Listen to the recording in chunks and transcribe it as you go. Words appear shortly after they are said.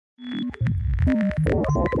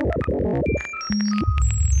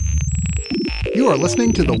You are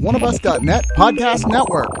listening to the oneofus.net podcast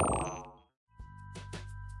network.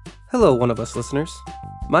 Hello, One of Us listeners.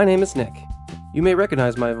 My name is Nick. You may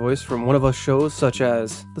recognize my voice from One of Us shows such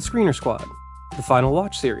as The Screener Squad, The Final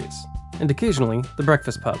Watch series, and occasionally The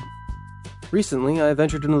Breakfast Pub. Recently, I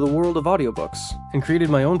ventured into the world of audiobooks and created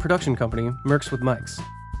my own production company, Mercs with Mics,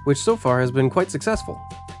 which so far has been quite successful.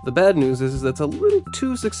 The bad news is that it's a little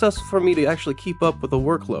too successful for me to actually keep up with the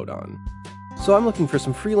workload on. So I'm looking for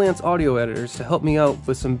some freelance audio editors to help me out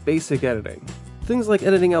with some basic editing. Things like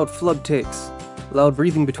editing out flub takes, loud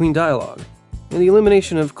breathing between dialogue, and the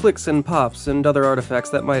elimination of clicks and pops and other artifacts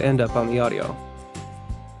that might end up on the audio.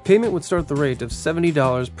 Payment would start at the rate of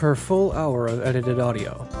 $70 per full hour of edited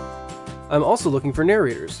audio. I'm also looking for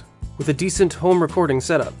narrators, with a decent home recording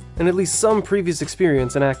setup, and at least some previous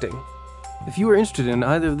experience in acting. If you are interested in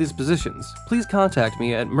either of these positions, please contact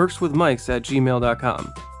me at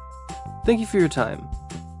mercswithmics@gmail.com. Thank you for your time,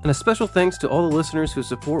 and a special thanks to all the listeners who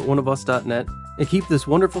support oneofus.net and keep this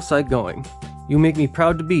wonderful site going. You make me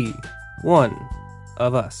proud to be one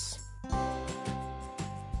of us.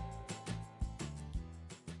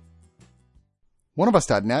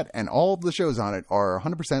 Oneofus.net and all of the shows on it are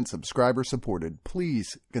 100% subscriber supported.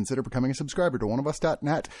 Please consider becoming a subscriber to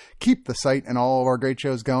oneofus.net. Keep the site and all of our great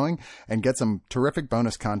shows going, and get some terrific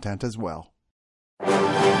bonus content as well.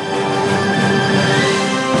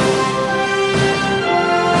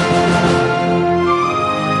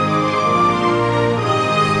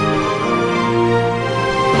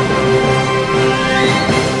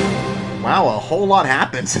 Wow, a whole lot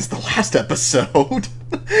happened since the last episode.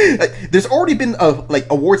 There's already been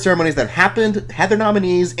award ceremonies that have happened, had their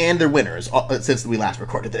nominees and their winners since we last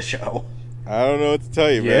recorded this show. I don't know what to tell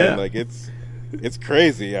you, man. Like it's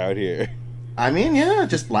crazy out here. I mean, yeah,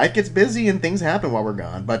 just life gets busy and things happen while we're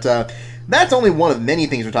gone. But that's only one of many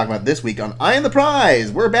things we're talking about this week on Eye on the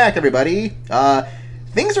Prize. We're back, everybody.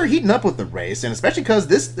 Things are heating up with the race, and especially because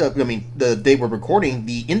the day we're recording,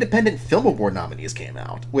 the Independent Film Award nominees came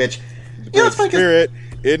out, which...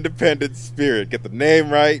 Independent Spirit. Get the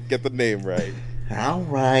name right. All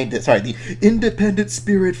right. Sorry, the Independent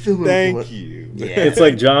Spirit Film Award. Thank you. Yeah. It's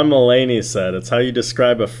like John Mulaney said, it's how you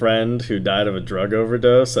describe a friend who died of a drug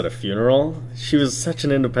overdose at a funeral. She was such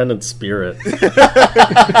an independent spirit.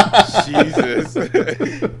 Jesus.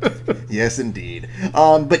 Yes, indeed.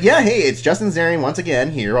 But yeah, hey, it's Justin Zarian once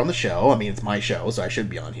again here on the show. I mean, it's my show, so I should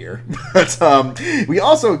be on here. But we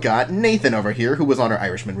also got Nathan over here, who was on our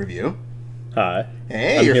Irishman review. Hi.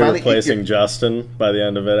 Hey, I'm you're here finally replacing Justin by the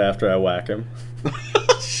end of it after I whack him.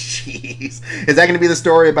 Jeez. Is that going to be the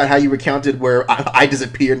story about how you recounted where I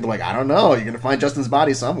disappeared and I don't know, you're going to find Justin's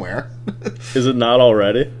body somewhere? Is it not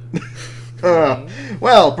already?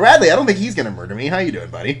 Well, Bradley, I don't think he's going to murder me. How you doing,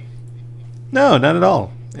 buddy? No, not at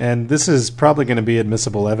all. And this is probably going to be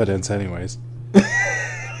admissible evidence anyways.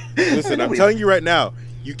 Listen, I'm telling you right now,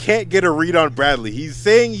 you can't get a read on Bradley. He's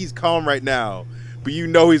saying he's calm right now, but you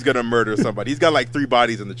know he's going to murder somebody. He's got like 3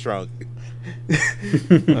 bodies in the trunk.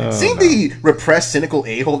 Seeing the repressed, cynical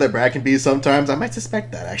a-hole that Brad can be sometimes, I might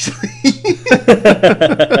suspect that, actually.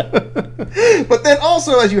 But then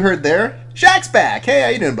also, as you heard there, Shaq's back. Hey, how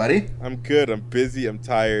you doing, buddy? I'm good. I'm busy. I'm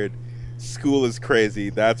tired. School is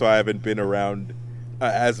crazy. That's why I haven't been around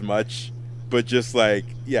as much. But just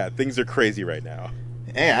things are crazy right now.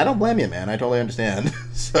 Hey, I don't blame you, man. I totally understand.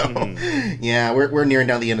 So, yeah, we're nearing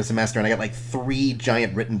down the end of the semester, and I got 3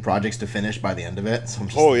 giant written projects to finish by the end of it. So I'm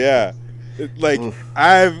just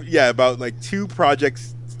about 2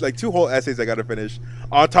 projects, 2 whole essays I got to finish,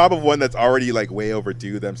 on top of one that's already way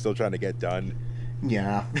overdue that I'm still trying to get done.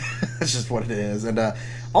 Yeah, that's just what it is. And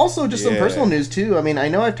also just some personal news too. I mean, I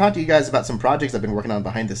know I've talked to you guys about some projects I've been working on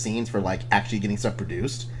behind the scenes for actually getting stuff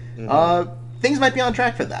produced. Things might be on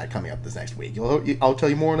track for that coming up this next week. I'll tell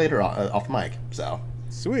you more later off mic. So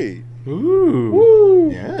sweet.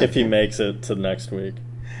 Ooh. Yeah. If he makes it to next week.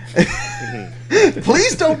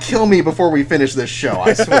 Please don't kill me before we finish this show,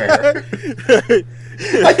 I swear.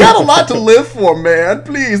 I got a lot to live for, man.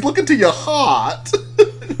 Please, look into your heart.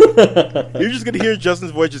 You're just going to hear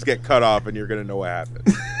Justin's voice just get cut off, and you're going to know what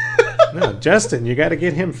happened. No, Justin, you got to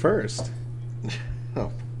get him first.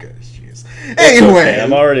 Oh, goodness, jeez. Anyway. Okay,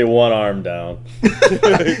 I'm already 1 arm down.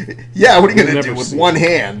 Yeah, what are you going to do with 1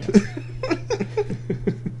 hand?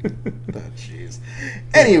 Jeez.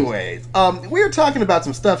 Anyways, we were talking about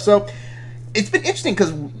some stuff. So it's been interesting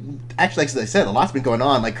because, actually, as I said, a lot's been going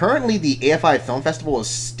on. Currently, the AFI Film Festival is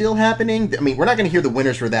still happening. I mean, we're not going to hear the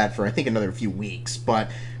winners for that for, I think, another few weeks.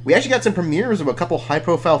 But we actually got some premieres of a couple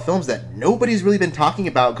high-profile films that nobody's really been talking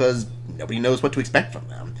about because nobody knows what to expect from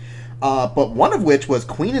them. But one of which was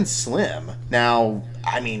Queen and Slim. Now,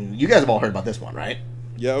 I mean, you guys have all heard about this one, right?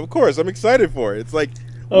 Yeah, of course. I'm excited for it. It's like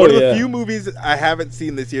one of the few movies I haven't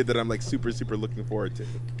seen this year that I'm like super, super looking forward to.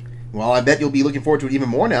 Well, I bet you'll be looking forward to it even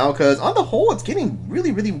more now, because on the whole, it's getting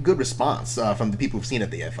really, really good response from the people who've seen it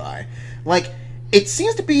at the AFI. Like, it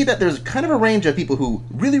seems to be that there's kind of a range of people who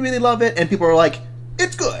really, really love it, and people are like,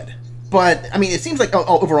 it's good. But, I mean, it seems like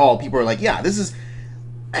overall people are like, yeah, this is...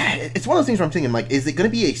 It's one of those things where I'm thinking, like, is it going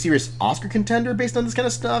to be a serious Oscar contender based on this kind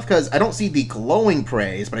of stuff? Because I don't see the glowing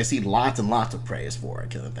praise, but I see lots and lots of praise for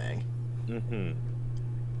it, kind of thing. Mm-hmm.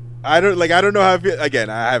 I don't know how I feel. Again,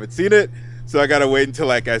 I haven't seen it, so I gotta wait until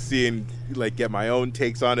like I see and like get my own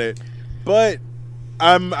takes on it. But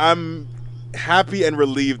I'm happy and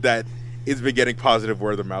relieved that it's been getting positive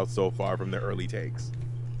word of mouth so far from the early takes.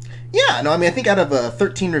 Yeah, no, I mean, I think out of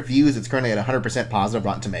 13 reviews, it's currently at 100% positive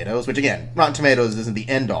Rotten Tomatoes, which, again, Rotten Tomatoes isn't the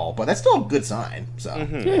end-all, but that's still a good sign, so.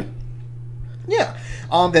 Mm-hmm. Yeah.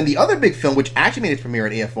 Then the other big film, which actually made its premiere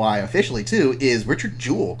at AFY officially, too, is Richard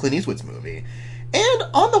Jewell, Clint Eastwood's movie. And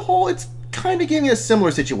on the whole, it's kind of giving a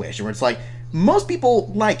similar situation, where it's like, most people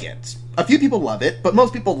like it. A few people love it, but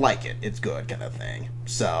most people like it. It's good, kind of thing.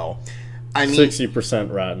 So... I mean,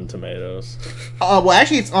 60% Rotten Tomatoes. Well,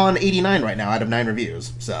 actually, it's on 89 right now out of 9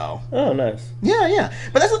 reviews. So. Oh, nice. Yeah.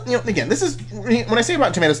 But that's, again, this is when I say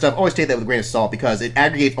Rotten Tomatoes stuff, always take that with a grain of salt because it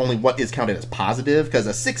aggregates only what is counted as positive. Because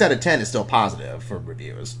a 6 out of 10 is still positive for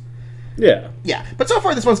reviews. Yeah. Yeah, but so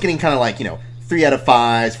far this one's getting kind of like 3 out of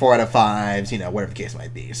 5s, 4 out of 5s, whatever the case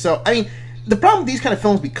might be. So I mean, the problem with these kind of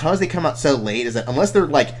films because they come out so late is that unless they're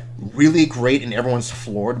like really great and everyone's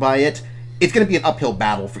floored by it. It's going to be an uphill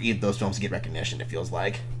battle for either of those films to get recognition, it feels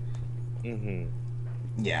like. Mm-hmm.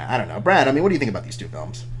 Yeah, I don't know. Brad, I mean, what do you think about these two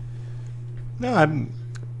films? No, I'm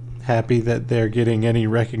happy that they're getting any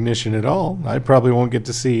recognition at all. I probably won't get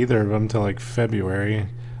to see either of them till like February,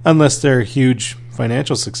 unless they're huge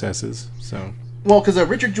financial successes. So. Well, because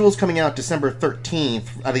Richard Jewell's coming out December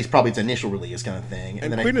 13th, at least probably its initial release kind of thing.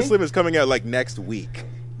 And Queen of Slim is coming out like next week.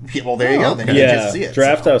 Yeah, well, there you go. Then you get to see it,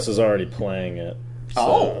 Draft House is already playing it.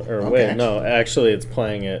 So, okay. Wait, no, actually it's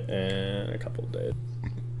playing it in a couple of days.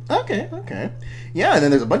 Okay. Yeah, and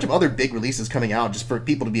then there's a bunch of other big releases coming out just for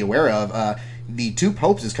people to be aware of. The Two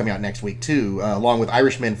Popes is coming out next week, too, along with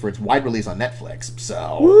Irishman for its wide release on Netflix.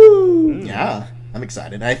 So, woo! Yeah, I'm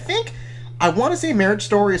excited. I want to say Marriage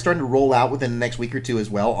Story is starting to roll out within the next week or two as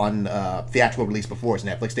well on theatrical release before its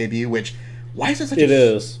Netflix debut, which, why is there such It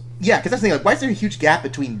is. Yeah, because that's the thing, like, why is there a huge gap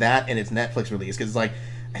between that and its Netflix release? Because it's like,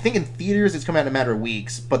 I think in theaters it's coming out in a matter of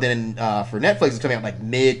weeks, but then for Netflix it's coming out like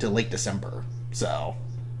mid to late December. So.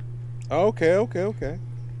 Okay.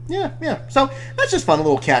 Yeah. So that's just fun, a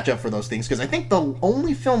little catch up for those things, because I think the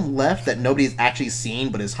only film left that nobody's actually seen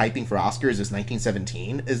but is hyping for Oscars is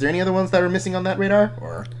 1917. Is there any other ones that are missing on that radar?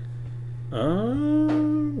 Or?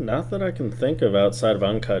 Not that I can think of outside of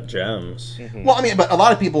Uncut Gems. Mm-hmm. Well, I mean, but a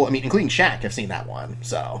lot of people, including Shaq, have seen that one.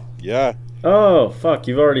 So. Yeah. Oh, fuck.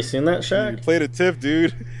 You've already seen that, Shaq? You played a TIFF,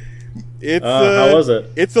 dude. It's how was it?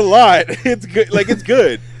 It's a lot. It's good. Like, it's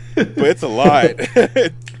good, but it's a lot.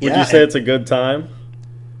 Would you say it's a good time?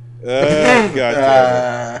 God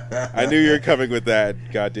damn it. I knew you were coming with that.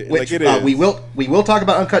 God damn. Which, like it is. We will talk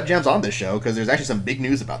about Uncut Gems on this show because there's actually some big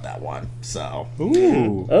news about that one. So.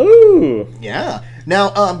 Ooh. Yeah.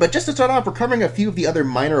 Now, but just to start off, we're covering a few of the other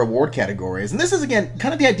minor award categories, and this is again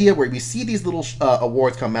kind of the idea where we see these little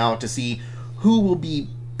awards come out to see who will be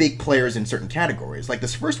big players in certain categories. Like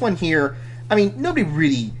this first one here, I mean, nobody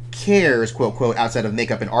really cares, quote, quote, outside of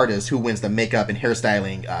makeup and artists, who wins the makeup and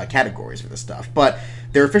hairstyling categories for this stuff. But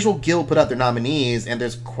their official guild put out their nominees, and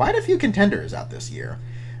there's quite a few contenders out this year.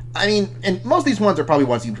 I mean, and most of these ones are probably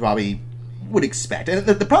ones you probably would expect. And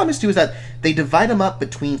the problem is, too, is that they divide them up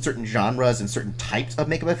between certain genres and certain types of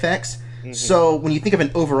makeup effects. Mm-hmm. So when you think of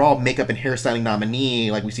an overall makeup and hairstyling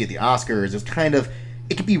nominee, like we see at the Oscars, it's kind of...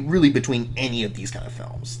 It could be really between any of these kind of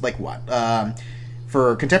films. Like what?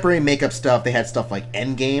 For contemporary makeup stuff, they had stuff like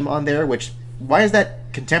Endgame on there, which... Why is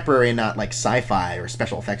that contemporary and not like sci-fi or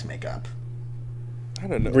special effects makeup? I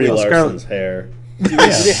don't know. Brie Larson's hair. Do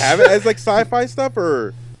they have it as like sci-fi stuff,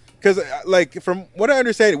 or... Because, like, from what I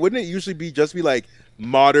understand, wouldn't it usually be like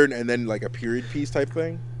modern and then like a period piece type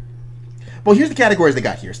thing? Well, here's the categories they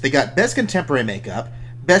got here. So they got Best Contemporary Makeup,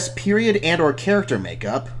 Best Period and or Character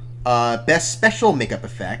Makeup, Best Special Makeup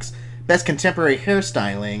Effects, Best Contemporary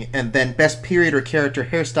Hairstyling, and then Best Period or Character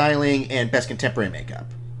Hairstyling and Best Contemporary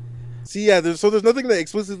Makeup. See, yeah, there's nothing that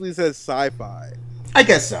explicitly says sci-fi. I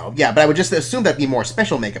guess so, yeah, but I would just assume that'd be more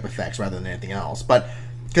special makeup effects rather than anything else. But,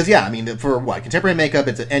 because, yeah, I mean, for what? Contemporary makeup,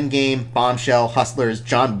 it's Endgame, Bombshell, Hustlers,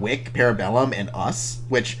 John Wick, Parabellum, and Us,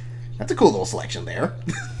 which, that's a cool little selection there.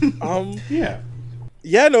 Yeah.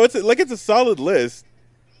 Yeah, no, it's a solid list.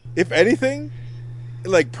 if anything,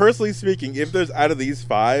 like personally speaking, if there's out of these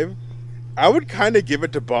 5, I would kind of give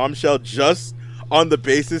it to Bombshell just on the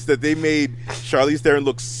basis that they made Charlize Theron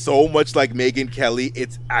look so much like Megyn Kelly.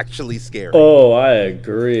 It's actually scary. Oh, I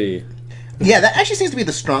agree. Yeah, that actually seems to be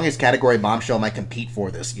the strongest category Bombshell might compete for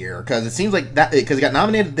this year, because it seems like that, because it got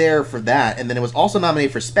nominated there for that, and then it was also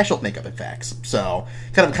nominated for special makeup effects. So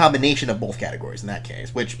kind of a combination of both categories in that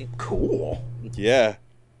case, which cool. Yeah,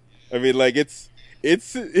 I mean, like it's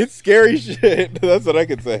scary shit. That's what I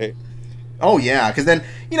could say. Oh yeah, because then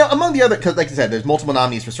among the other, because like I said, there's multiple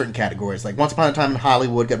nominees for certain categories. Like Once Upon a Time in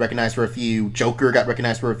Hollywood got recognized for a few, Joker got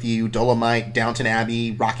recognized for a few, Dolomite, Downton Abbey,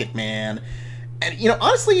 Rocket Man. And,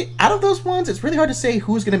 honestly, out of those ones, it's really hard to say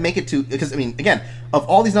who's going to make it to... Because, I mean, again, of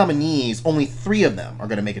all these nominees, only 3 of them are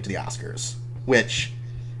going to make it to the Oscars. Which,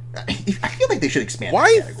 I feel like they should expand.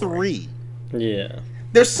 Why 3? Yeah.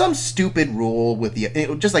 There's some stupid rule with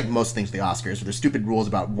the... Just like most things with the Oscars, there's stupid rules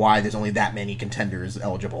about why there's only that many contenders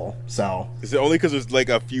eligible. So... Is it only because there's, like,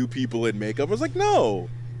 a few people in makeup? I was like, no.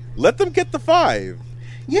 Let them get the 5.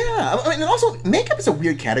 Yeah. I mean, and also, makeup is a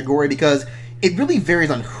weird category because... It really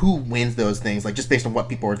varies on who wins those things, like just based on what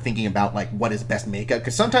people are thinking about, like what is best makeup.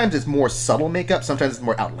 Because sometimes it's more subtle makeup, sometimes it's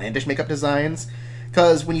more outlandish makeup designs.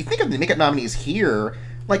 Because when you think of the makeup nominees here,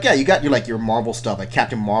 like yeah, you got your Marvel stuff, like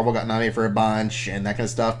Captain Marvel got nominated for a bunch and that kind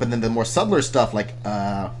of stuff. But then the more subtler stuff, like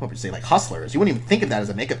what would you say, like Hustlers, you wouldn't even think of that as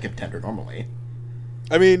a makeup contender normally.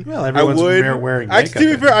 I mean, well, everyone's I would. Wearing makeup.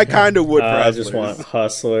 To be fair, I kind of would. For I Hustlers. just want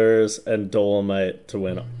Hustlers and Dolomite to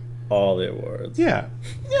win all the awards. Yeah.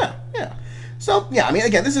 So, yeah, I mean,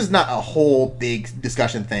 again, this is not a whole big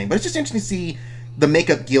discussion thing, but it's just interesting to see the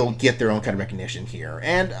Makeup Guild get their own kind of recognition here.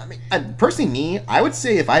 And, I mean, personally, I would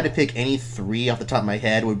say if I had to pick any 3 off the top of my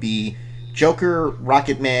head, would be Joker,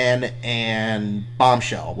 Rocketman, and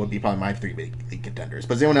Bombshell would be probably my 3 big contenders.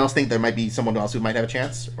 But does anyone else think there might be someone else who might have a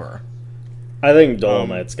chance? Or I think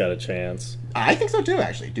Dolomite's got a chance. I think so, too,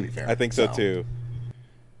 actually, to be fair. I think so, too.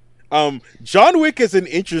 John Wick is an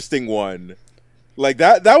interesting one. Like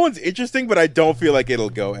that one's interesting, but I don't feel like it'll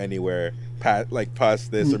go anywhere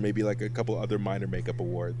past this or maybe like a couple other minor makeup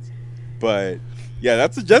awards. But yeah,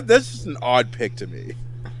 that's just an odd pick to me.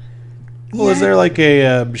 Well, is there like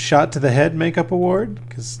a shot to the head makeup award?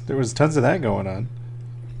 Because there was tons of that going on.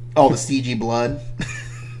 Oh, the CG blood.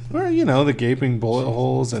 Or the gaping bullet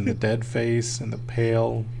holes and the dead face and the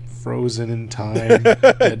pale, frozen in time,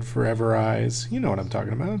 dead forever eyes. You know what I'm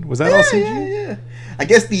talking about. Was that all CG? Yeah. I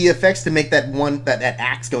guess the effects to make that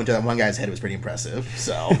axe go into that one guy's head was pretty impressive.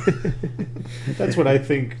 So that's what I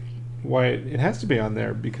think. Why it has to be on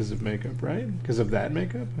there because of makeup, right? Because of that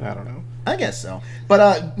makeup? I don't know. I guess so.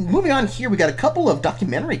 But moving on here, we got a couple of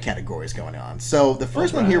documentary categories going on. So the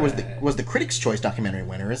first one here was the Critics' Choice documentary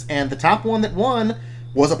winners, and the top one that won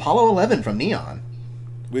was Apollo 11 from Neon.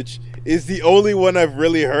 Which is the only one I've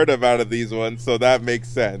really heard of out of these ones, so that makes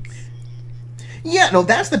sense. Yeah, no,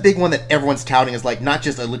 that's the big one that everyone's touting as like not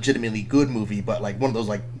just a legitimately good movie, but like one of those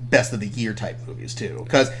like best of the year type movies too.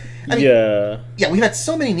 Because we've had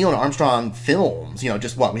so many Neil Armstrong films.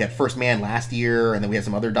 Just we had First Man last year, and then we had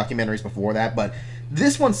some other documentaries before that. But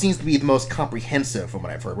this one seems to be the most comprehensive from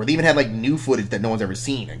what I've heard. Where they even had like new footage that no one's ever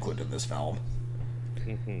seen included in this film.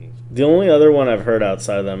 The only other one I've heard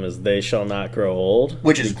outside of them is They Shall Not Grow Old,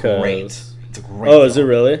 which is great. It's a great. Oh, film. Is it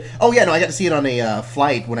really? Oh yeah, no, I got to see it on a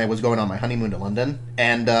flight when I was going on my honeymoon to London,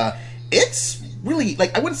 and it's really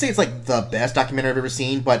I wouldn't say it's like the best documentary I've ever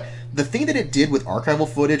seen, but the thing that it did with archival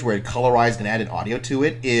footage, where it colorized and added audio to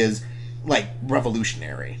it, is like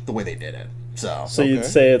revolutionary. The way they did it. So you'd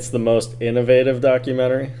say it's the most innovative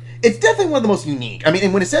documentary? It's definitely one of the most unique. I mean,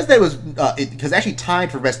 and when it says that it was, because actually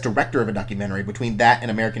tied for best director of a documentary between that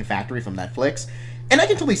and American Factory from Netflix. And I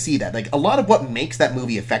can totally see that. Like, a lot of what makes that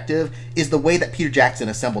movie effective is the way that Peter Jackson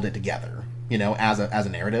assembled it together, as a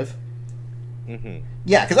narrative. Mm-hmm.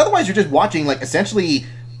 Yeah, because otherwise you're just watching, like, essentially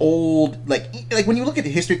old, like when you look at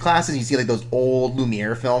the history classes and you see, like, those old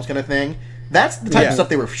Lumiere films kind of thing, that's the type of stuff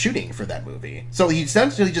they were shooting for that movie. So he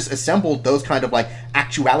essentially just assembled those kind of, like,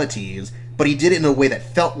 actualities, but he did it in a way that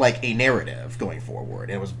felt like a narrative going forward.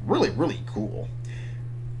 And it was really, really cool.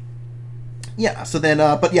 Yeah, so then,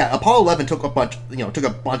 Apollo 11 took a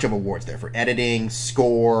bunch of awards there for editing,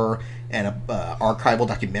 score, and archival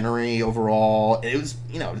documentary overall. It was,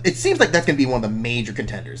 it seems like that's going to be one of the major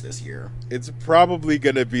contenders this year. It's probably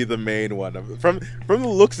going to be the main one. From the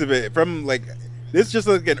looks of it, this is just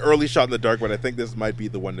like an early shot in the dark, but I think this might be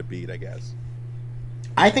the one to beat, I guess.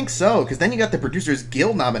 I think so, because then you got the Producers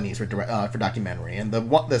Guild nominees for documentary, and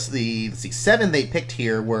the 7 they picked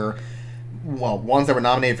here were, ones that were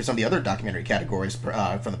nominated for some of the other documentary categories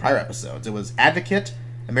from the prior episodes. It was Advocate,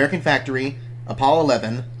 American Factory, Apollo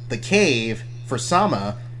 11, The Cave for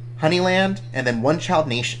Sama, Honeyland, and then One Child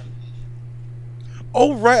Nation.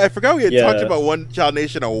 Oh right, I forgot we had talked about One Child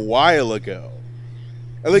Nation a while ago.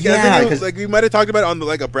 Like, I think we might have talked about it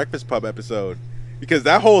on a Breakfast Pub episode, because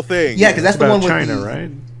that whole thing. Yeah, because that's the one with China,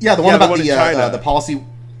 right? Yeah, the one about the policy.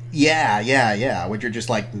 Yeah. Which you're just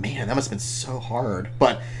like, man, that must have been so hard.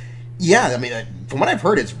 But yeah, I mean, from what I've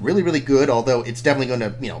heard, it's really, really good. Although it's definitely going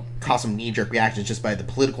to, cause some knee-jerk reactions just by the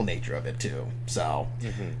political nature of it too. So,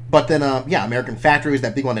 but then, American Factory is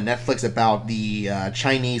that big one on Netflix about the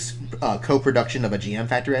Chinese co-production of a GM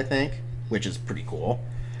factory, I think, which is pretty cool.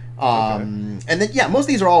 And then, most of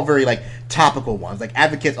these are all very, topical ones. Like,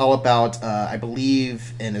 Advocate's all about, I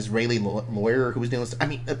believe, an Israeli lawyer who was doing this. I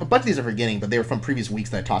mean, a bunch of these are forgetting, but they were from previous weeks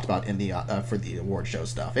that I talked about in the for the award show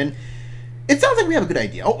stuff. And it sounds like we have a good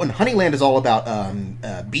idea. Oh, and Honeyland is all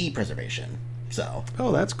about bee preservation. So.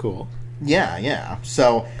 Oh, that's cool. Yeah.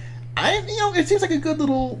 So, it seems like a good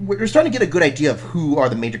little... We're starting to get a good idea of who are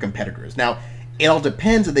the major competitors. Now, it all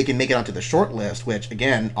depends if they can make it onto the short list, which,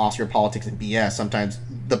 again, Oscar politics and BS, sometimes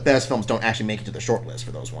the best films don't actually make it to the short list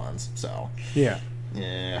for those ones. So, yeah,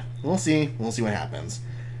 we'll see. We'll see what happens.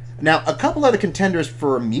 Now, a couple other contenders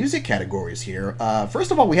for music categories here. First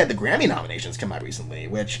of all, we had the Grammy nominations come out recently,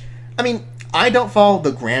 which, I mean, I don't follow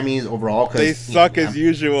the Grammys overall. Cause, they suck as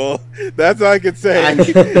usual. That's all I can say.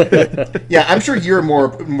 I'm sure you're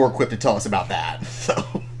more equipped to tell us about that.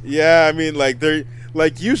 So. Yeah, I mean, they're...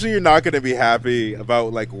 usually you're not going to be happy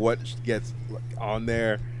about, what gets on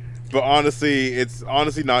there. But honestly, it's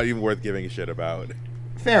not even worth giving a shit about.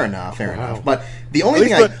 Fair enough. But the only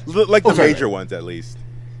thing the major ones, at least.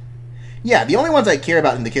 Yeah, the only ones I care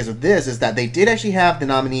about in the case of this is that they did actually have the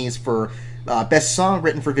nominees for Best Song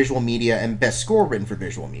Written for Visual Media and Best Score Written for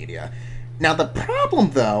Visual Media. Now, the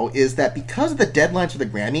problem, though, is that because of the deadlines for the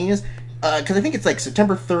Grammys... because I think it's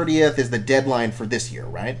September 30th is the deadline for this year,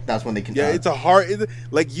 right? That's when they can. Yeah, it's a hard.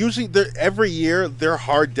 Usually, every year their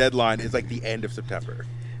hard deadline is the end of September.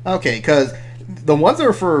 Okay, because the ones that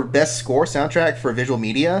are for best score soundtrack for visual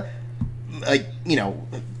media,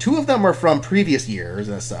 two of them are from previous years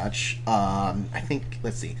as such. I think.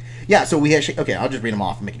 Let's see. Yeah, so we actually... Okay, I'll just read them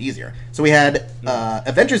off and make it easier. So we had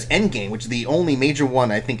Avengers Endgame, which is the only major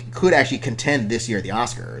one I think could actually contend this year at the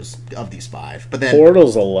Oscars of these five. But then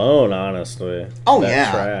Portals alone, honestly. Oh,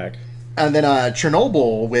 yeah. Track. And then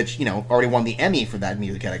Chernobyl, which, already won the Emmy for that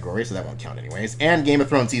music category, so that won't count anyways. And Game of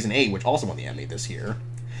Thrones Season 8, which also won the Emmy this year.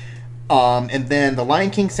 And then the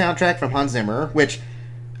Lion King soundtrack from Hans Zimmer, which...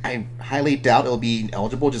 I highly doubt it'll be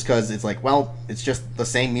eligible just because it's it's just the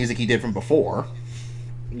same music he did from before.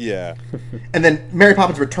 Yeah. And then Mary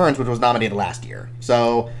Poppins Returns, which was nominated last year.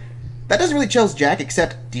 So that doesn't really chill Jack,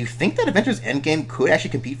 except do you think that Avengers Endgame could actually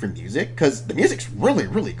compete for music? Because the music's really,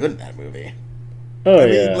 really good in that movie. Oh, I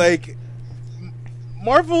mean,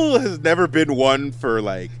 Marvel has never been one for,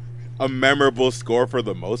 a memorable score for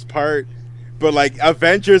the most part. But,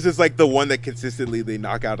 Avengers is, the one that consistently they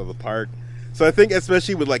knock out of the park. So I think,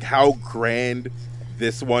 especially with how grand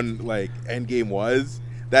this one Endgame was,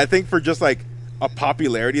 that I think for just a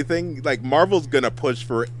popularity thing, Marvel's gonna push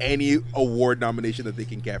for any award nomination that they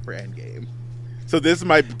can get for Endgame. So this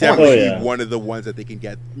might definitely be one of the ones that they can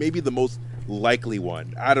get, maybe the most likely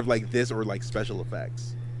one out of this or special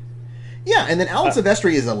effects. Yeah, and then Alan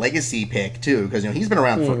Silvestri is a legacy pick too, because he's been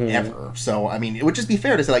around forever. So I mean, it would just be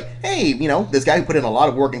fair to say hey, this guy who put in a lot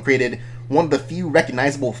of work and created one of the few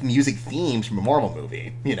recognizable music themes from a Marvel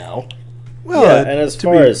movie. Well, yeah, and as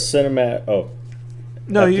far as cinematic,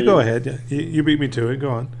 no, you go ahead. You beat me to it. Go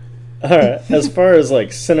on. All right. As far as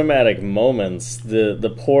cinematic moments,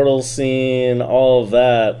 the portal scene, all of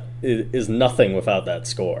that is nothing without that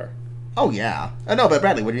score. Oh yeah, no, but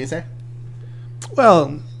Bradley, what did you say?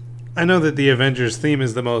 Well, I know that the Avengers theme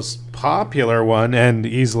is the most popular one and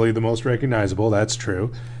easily the most recognizable. That's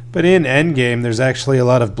true. But in Endgame, there's actually a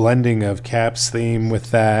lot of blending of Cap's theme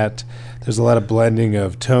with that. There's a lot of blending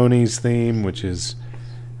of Tony's theme, which is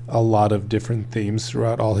a lot of different themes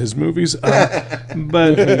throughout all his movies.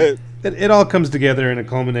 But it all comes together in a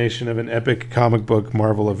culmination of an epic comic book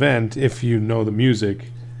Marvel event, if you know the music.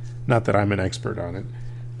 Not that I'm an expert on it.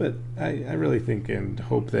 But I really think and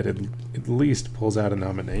hope that it at least pulls out a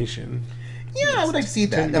nomination. Yeah, I would like to see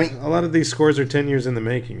that. A lot of these scores are 10 years in the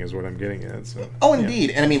making, is what I'm getting at. So, indeed.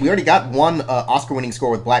 And we already got one Oscar-winning score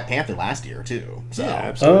with Black Panther last year, too. So. Yeah,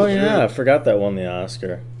 absolutely. Oh, yeah, I forgot that won the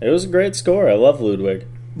Oscar. It was a great score. I love Ludwig.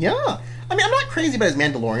 Yeah. I'm not crazy about his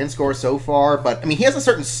Mandalorian score so far, but, he has a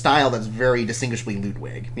certain style that's very distinguishably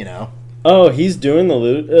Ludwig, Oh, he's doing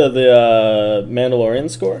the Mandalorian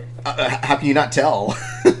score? How can you not tell?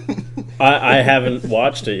 I haven't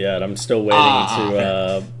watched it yet. I'm still waiting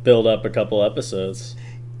to build up a couple episodes.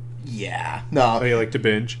 Yeah. No. Oh, you like to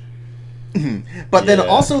binge? But then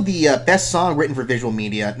also the best song written for visual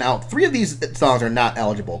media. Now, 3 of these songs are not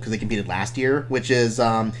eligible because they competed last year, which is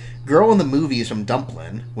Girl in the Movies from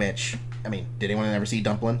Dumplin', which, I mean, did anyone ever see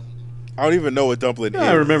Dumplin'? I don't even know what Dumplin' is.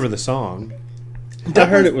 I remember the song. I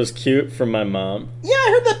heard it was cute from my mom. Yeah,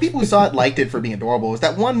 I heard that people who saw it liked it for being adorable. It was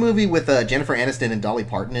that one movie with Jennifer Aniston and Dolly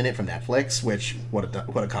Parton in it from Netflix, which, what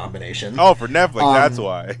a combination. Oh, for Netflix, that's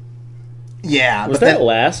why. Yeah. Was that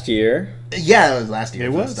last year? Yeah, it was last year.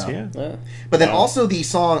 It was, yeah. But then also the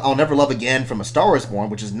song I'll Never Love Again from A Star Wars Born,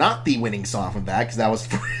 which is not the winning song from that, because that was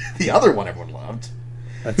the other one everyone loved.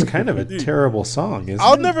 That's kind of a terrible song, isn't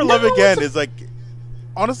I'll it? Never Love Again is like,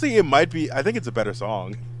 honestly, it might be, I think it's a better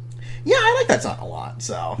song. Yeah, I like that song a lot,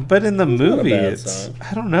 so. But in the movie, bad it's, song.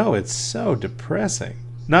 I don't know, it's so depressing.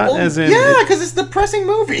 Not Well, as in... yeah, because it's a depressing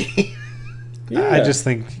movie. I just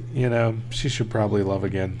think, she should probably love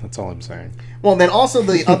again. That's all I'm saying. Well, then also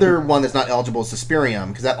the other one that's not eligible is Suspirium,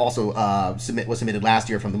 because that also was submitted last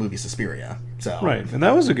year from the movie Suspiria. So Right, and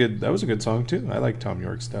that was a good song too. I like Tom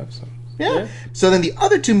York stuff. So yeah. So then the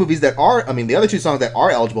other 2 movies that are, the other 2 songs that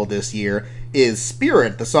are eligible this year is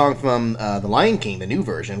Spirit, the song from The Lion King, the new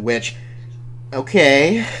version, which,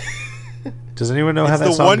 okay. does anyone know how that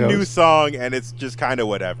It's the song one goes? new song, and it's just kind of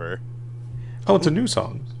whatever. Oh, it's a new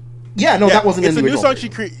song. Yeah, no, that wasn't in it's the a new original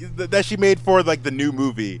song version. that she made for like the new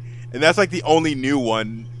movie, and that's like the only new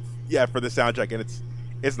one, for the soundtrack, and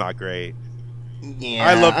it's not great. Yeah,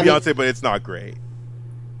 I love Beyonce, but it's not great.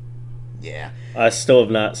 Yeah. I still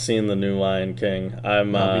have not seen the new Lion King.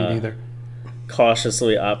 I'm Me neither.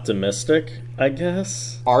 cautiously optimistic, I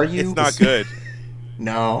guess. Are you? It's not good.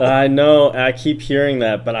 No. I know, I keep hearing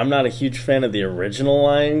that, but I'm not a huge fan of the original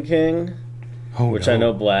Lion King, which I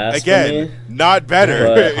know blasphemy. Again, not better.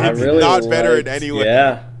 But I It's really not better in liked- any way.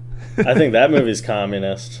 Yeah, I think that movie's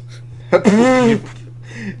communist.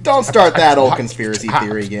 Don't start that old conspiracy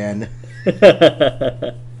theory again.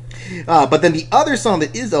 But then the other song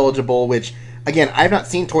that is eligible, which, again, I've not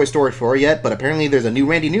seen Toy Story 4 yet, but apparently there's a new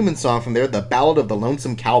Randy Newman song from there, The Ballad of the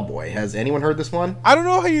Lonesome Cowboy. Has anyone heard this one? I don't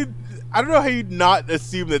know how you not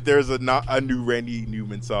assume that there's a new Randy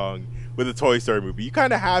Newman song with a Toy Story movie. You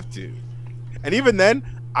kind of have to. And even then,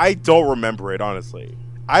 I don't remember it, honestly.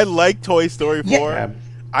 I like Toy Story 4. Yeah.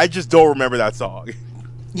 I just don't remember that song.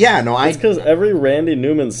 Yeah, no, It's because every Randy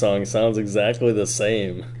Newman song sounds exactly the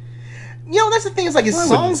same. That's the thing, is like his I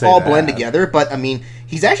wouldn't songs say all that. blend together, but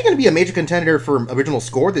he's actually going to be a major contender for original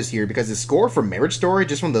score this year because his score for Marriage Story,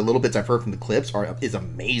 just from the little bits I've heard from the clips, is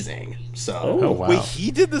amazing. So, Oh, wow. Wait,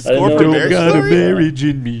 he did the didn't score know for he Marriage got a Story? marriage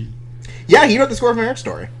in me. yeah, he wrote the score for Marriage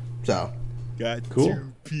Story. So, Got Cool.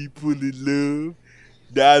 2 people in love.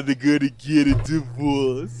 Now they're gonna get a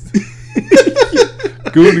divorce.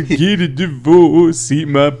 Gonna get a divorce, eat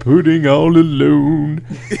my pudding all alone.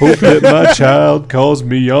 Hope that my child calls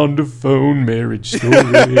me on the phone. Marriage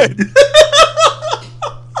Story.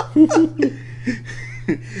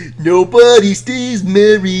 nobody stays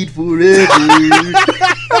married forever.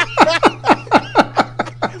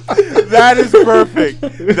 That is perfect.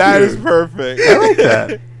 That is perfect. I like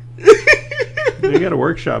that. You gotta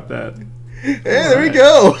workshop that. Hey, there we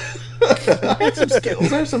go. I have some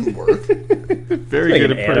skills. I have some worth. Very Like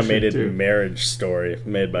good an impression, animated too. Marriage Story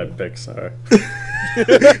made by Pixar.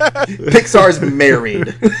 Pixar's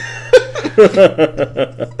married.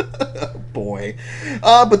 Boy.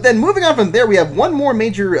 But then moving on from there, we have one more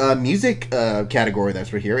major music category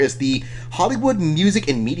that's right here. Is the Hollywood Music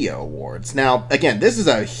and Media Awards. Now, again, this is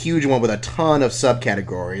a huge one with a ton of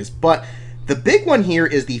subcategories, but the big one here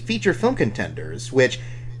is the feature film contenders, which,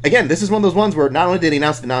 again, this is one of those ones where not only did they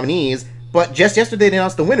announce the nominees, but just yesterday they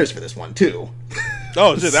announced the winners for this one, too.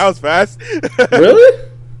 Oh shit, that was fast. Really?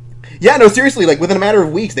 Yeah, no, seriously, like, within a matter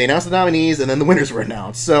of weeks, they announced the nominees, and then the winners were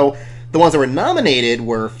announced. So, the ones that were nominated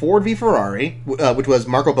were Ford v. Ferrari, which was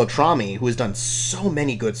Marco Beltrami, who has done so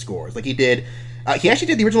many good scores. Like, he actually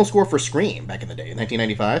did the original score for Scream back in the day, in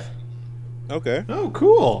 1995. Okay. Oh,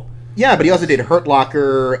 cool. Yeah, but he also did Hurt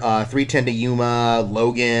Locker, 310 to Yuma,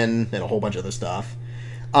 Logan, and a whole bunch of other stuff.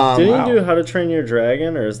 Didn't Wow. you do How to Train Your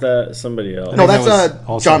Dragon, or is that somebody else? No, I think that's, that was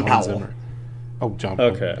also John Hans Powell. Zimmer. Oh, John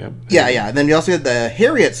Powell. Okay. Yep. Yeah, and then we also had the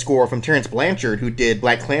Harriet score from Terrence Blanchard, who did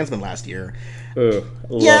Black Klansman last year. Ooh,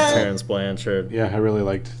 love Yeah. Terrence Blanchard. Yeah, I really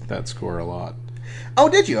liked that score a lot. Oh,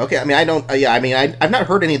 did you? Okay, I mean, I don't, I've not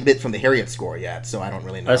heard any of the bits from the Harriet score yet, so I don't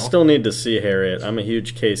really know. I still need to see Harriet. I'm a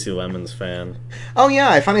huge Casey Lemons fan. Oh, yeah,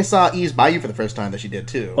 I finally saw Ease Bayou for the first time that she did,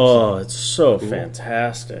 too. Oh, it's so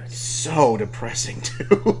fantastic. So depressing,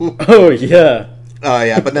 too. Oh, yeah. Oh,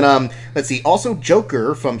 yeah, but then, let's see, also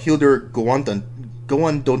Joker from Hildur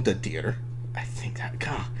Guðnadóttir. I think that,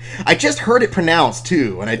 God. I just heard it pronounced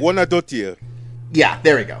too, and Guanadotia. Yeah,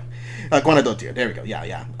 there we go. Guanadotia. There we go.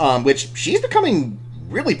 Yeah. Which she's becoming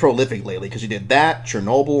really prolific lately because she did that,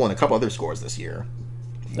 Chernobyl, and a couple other scores this year.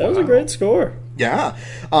 That was a great score. Yeah.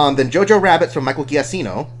 Then Jojo Rabbit's from Michael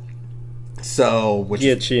Giacchino.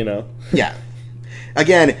 Giacchino. Yeah.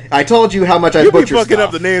 Again, I told you how much I You be butcher fucking stuff.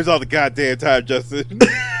 up the names all the goddamn time, Justin.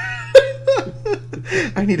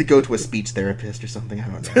 I need to go to a speech therapist or something. I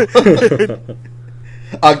don't know.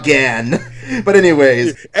 Again. But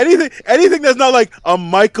anyways. Anything that's not like a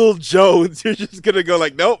Michael Jones, you're just gonna go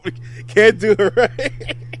like, nope, can't do it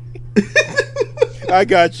right. I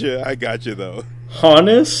got you though.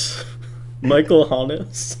 Hannes? Michael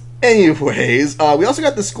Hannes? Anyways, we also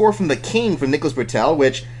got the score from The King from Nicholas Britell,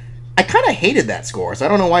 which I kind of hated that score, so I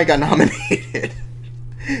don't know why it got nominated.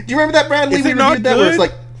 Do you remember that, Bradley? Is we it not reviewed that where it's good?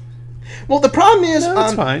 like, well, the problem is, No,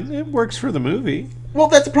 that's fine. It works for the movie. well,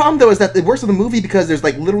 that's the problem though, is that it works with the movie because there's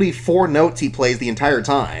like literally 4 notes he plays the entire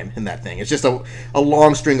time in that thing. It's just a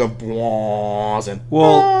long string of blahs and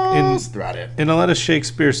blahs throughout it. In a lot of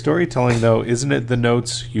Shakespeare storytelling, though, isn't it the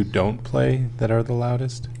notes you don't play that are the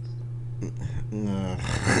loudest?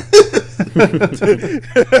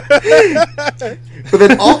 But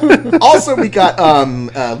then also we got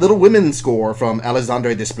Little Women score from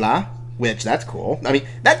Alexandre Desplat, which that's cool. I mean,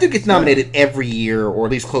 that dude gets nominated every year, or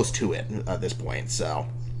at least close to it at this point. So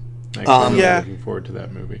Actually, I'm Yeah. looking forward to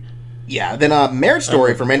that movie. yeah. Then Marriage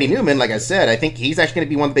Story from Randy Newman. Like I said, I think he's actually going to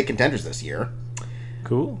be one of the big contenders this year.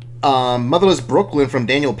 Cool. Motherless Brooklyn from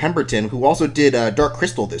Daniel Pemberton, who also did Dark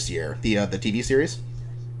Crystal this year, the TV series.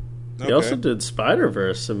 He also did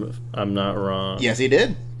Spider-Verse, if I'm not wrong. Yes, he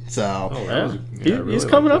did. So Oh, that Yeah. was- He- yeah, I really he's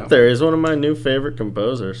coming like up that there. He's one of my new favorite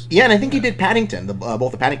composers. yeah, and I think he did Paddington,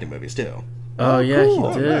 both the Paddington movies too. Oh, yeah,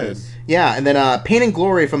 cool. he did. Nice. Yeah, and then Pain and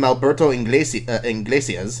Glory from Alberto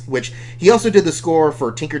Iglesias, which he also did the score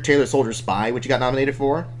for Tinker Tailor Soldier Spy, which he got nominated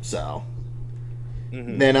for. So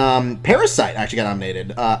then Parasite actually got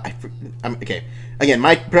nominated. Okay, again,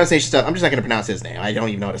 my pronunciation stuff. I'm just not going to pronounce his name. I don't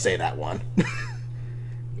even know how to say that one.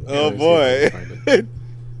 Oh Let me see if I boy. can find it.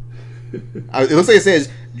 It looks like it says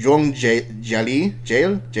Jong Jail.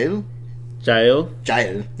 Jail.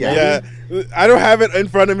 Yeah. Yeah, I don't have it in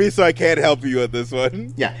front of me, so I can't help you with this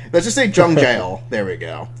one. Yeah, let's just say Jung Jail. There we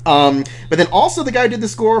go. But then also the guy who did the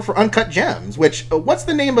score for Uncut Gems, which, what's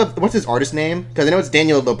his artist name? Because I know it's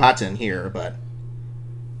Daniel Lopatin here, but...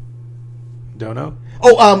 Don't know.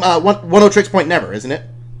 Oh, One O Tricks Point Never, isn't it?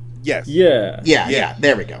 Yes. Yeah. Yeah,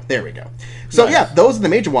 there we go. So yeah, those are the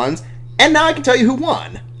major ones. And now I can tell you who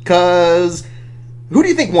won. Because who do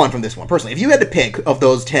you think won from this one, personally? If you had to pick of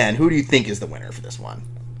those 10, who do you think is the winner for this one?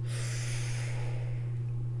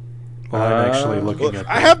 Well, I'm actually looking Well, at.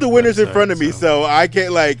 I have the winners in website, front of me, so I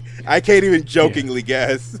can't even jokingly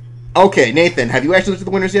guess. Okay, Nathan, have you actually looked at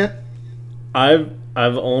the winners yet? I've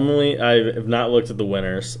not looked at the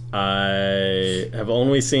winners. I have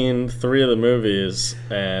only seen 3 of the movies,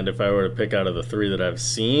 and if I were to pick out of the 3 that I've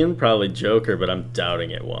seen, probably Joker, but I'm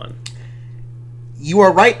doubting it won. You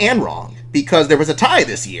are right and wrong, because there was a tie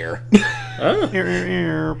this year. Oh,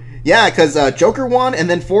 Yeah, because Joker won, and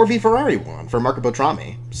then 4 V Ferrari won for Marco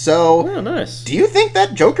Beltrami. So, oh, nice. do you think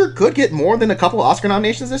that Joker could get more than a couple Oscar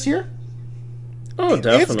nominations this year? Oh,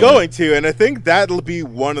 definitely. It's going to, and I think that'll be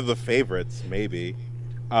one of the favorites, maybe.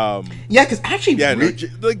 Yeah, because actually, Yeah, no,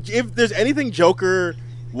 like if there's anything Joker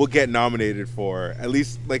will get nominated for, at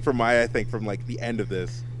least like from I think from like the end of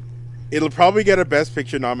this, it'll probably get a Best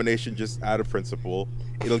Picture nomination just out of principle.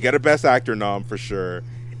 It'll get a Best Actor nom for sure,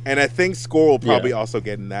 and I think score will probably also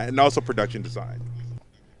get in that, and also production design.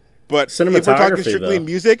 But if we're talking Cinematography, strictly though.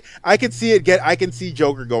 music, I can see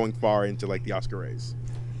Joker going far into like the Oscar race.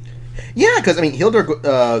 yeah, because I mean, Hildur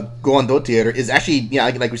Guðnadóttir is actually, yeah,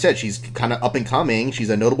 like we said, she's kind of up and coming. She's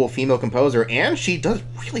a notable female composer, and she does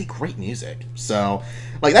really great music. So,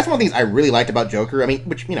 like, that's one of the things I really liked about Joker. I mean,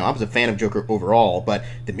 which, you know, I was a fan of Joker overall, but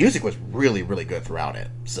the music was really, really good throughout it.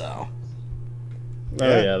 So,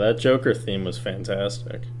 Oh, yeah, that Joker theme was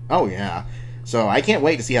fantastic. oh yeah. So I can't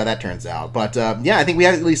wait to see how that turns out. But yeah, I think we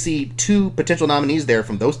actually see 2 potential nominees there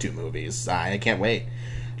from those 2 movies. I can't wait.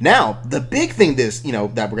 Now, the big thing that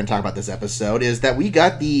we're going to talk about this episode is that we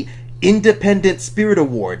got the Independent Spirit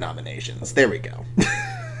Award nominations. There we go.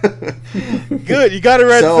 Good, you got it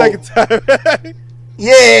right the second time.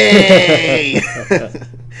 Yay!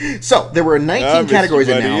 So there were 19 I missed categories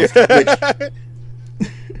you, buddy. announced.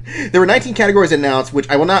 There were 19 categories announced, which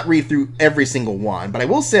I will not read through every single one, but I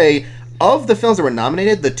will say, of the films that were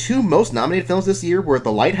nominated, the 2 most nominated films this year were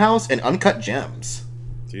The Lighthouse and Uncut Gems.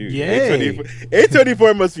 Dude, Yay.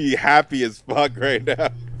 A24 must be happy as fuck right now.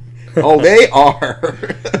 Oh, they are.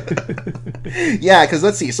 Yeah, because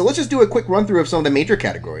let's see. So let's just do a quick run through of some of the major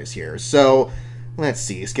categories here. So let's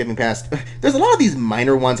see. Skipping past, there's a lot of these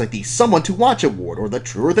minor ones like the Someone to Watch Award or the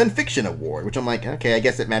Truer Than Fiction Award, which I'm like, okay, I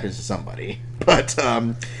guess it matters to somebody. But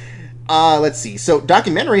let's see. So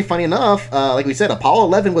documentary, funny enough, like we said, Apollo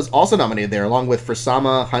 11 was also nominated there, along with For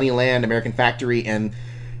Sama, Honeyland, American Factory, and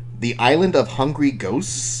The Island of Hungry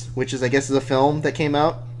Ghosts, which is, I guess, is a film that came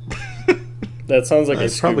out. That sounds like a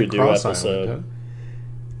It's probably Scooby-Doo Cross episode. Island,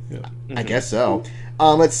 huh? Yeah. I guess so.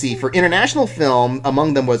 Let's see. For international film,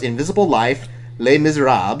 among them was Invisible Life, Les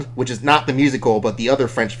Miserables, which is not the musical, but the other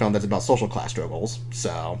French film that's about social class struggles.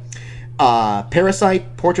 So,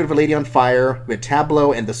 Parasite, Portrait of a Lady on Fire, with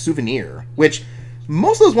Tableau, and The Souvenir, which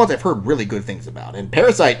most of those ones I've heard really good things about. And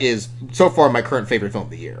Parasite is, so far, my current favorite film of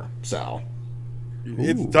the year. So,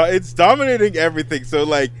 It's dominating everything. So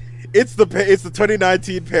like, it's the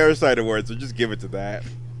 2019 Parasite Awards. So just give it to that.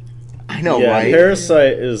 I know, Yeah, right?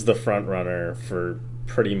 Parasite is the front runner for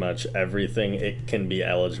pretty much everything it can be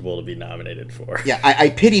eligible to be nominated for. Yeah, I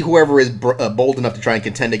pity whoever is bold enough to try and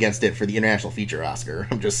contend against it for the International Feature Oscar.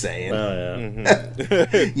 I'm just saying. Oh,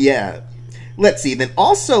 yeah. Yeah. Let's see. Then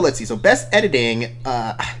also, let's see. So, best editing.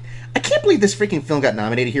 I can't believe this freaking film got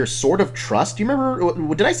nominated here. Sword of Trust. Do you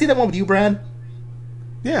remember? Did I see that one with you, Brad?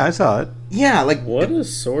 Yeah, I saw it. Yeah, like What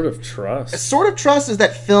is Sword of Trust? Sword of Trust is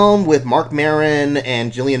that film with Mark Maron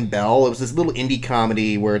and Gillian Bell. It was this little indie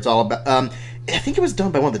comedy where it's all about. I think it was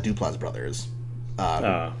done by one of the Duplass brothers.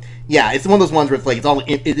 Yeah, it's one of those ones where it's like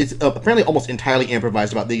it's apparently almost entirely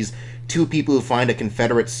improvised about these two people who find a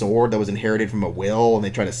Confederate sword that was inherited from a will, and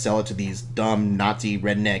they try to sell it to these dumb Nazi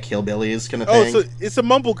redneck hillbillies kind of thing. Oh, so it's a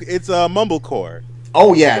mumblecore.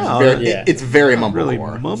 Oh yeah, No, it's very Not really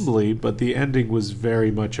mumblecore. mumbly, but the ending was very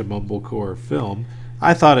much a mumblecore film.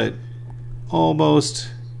 I thought it almost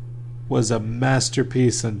was a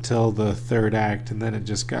masterpiece until the third act, and then it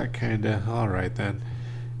just got kind of all right. Then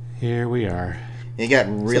here we are. It got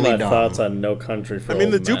really Some of my dumb. thoughts on No Country for I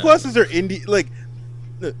mean, the Old Men. Duplasses are indie, like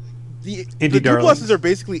the Indie darlings. Duplasses are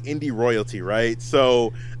basically indie royalty, right?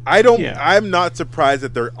 So Yeah. I'm not surprised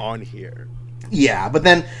that they're on here. Yeah, but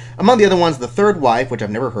then among the other ones, The Third Wife, which I've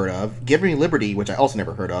never heard of, Give Me Liberty, which I also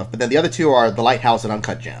never heard of, but then the other two are The Lighthouse and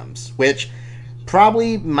Uncut Gems, which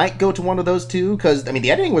probably might go to one of those two, because, I mean,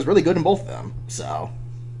 the editing was really good in both of them, so...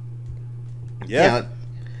 Yeah.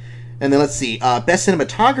 And then let's see, Best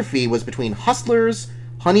Cinematography was between Hustlers,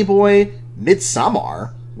 Honey Boy,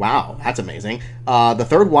 Midsommar, wow, that's amazing, The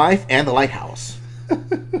Third Wife, and The Lighthouse.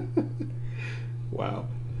 Wow.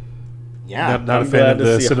 Yeah. Not a I'm fan glad of to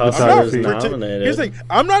the see Hustlers cinematography. now. Nominated. Here's the thing: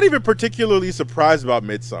 I'm not even particularly surprised about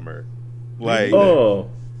Midsummer. Like, Oh,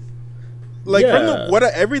 from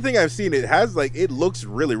yeah. everything I've seen, it looks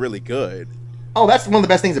really, really good. Oh, that's one of the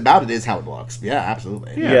best things about it is how it looks. Yeah,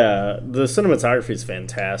 absolutely. yeah. The cinematography is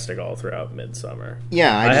fantastic all throughout Midsummer.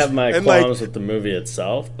 Yeah, I have my and, qualms with the movie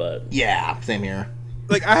itself, but Yeah, same here.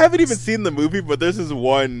 Like, I haven't even seen the movie, but there's this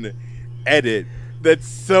one edit that's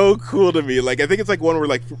so cool to me. Like, I think it's like one where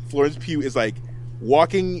like Florence Pugh is like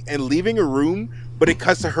walking and leaving a room, but it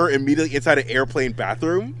cuts to her immediately inside an airplane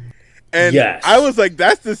bathroom. And Yes. I was like,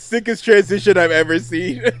 that's the sickest transition I've ever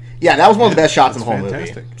seen. Yeah, that was one of the best shots in the whole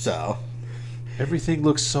fantastic. movie. So, Everything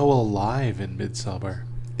looks so alive in Midsummer.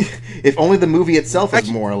 if only the movie itself was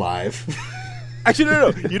more alive. Actually, no.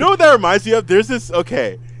 You know what that reminds me of? There's this.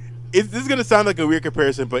 Okay, this is gonna sound like a weird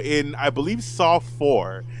comparison, but in I believe Saw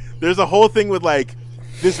 4, there's a whole thing with like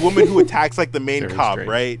this woman who attacks like the main Very cop, strange.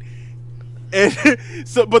 right? And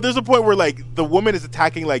so, but there's a point where like the woman is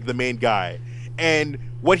attacking like the main guy, and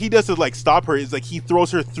what he does to like stop her is like he throws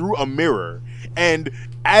her through a mirror, and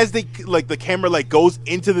as they like the camera like goes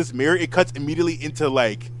into this mirror, it cuts immediately into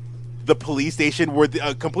like the police station where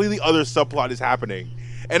a completely other subplot is happening,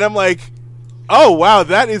 and I'm like, oh wow,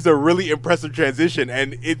 that is a really impressive transition,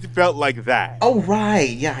 and it felt like that. Oh, right.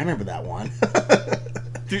 Yeah, I remember that one.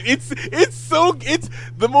 Dude, it's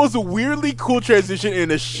the most weirdly cool transition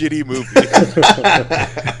in a shitty movie.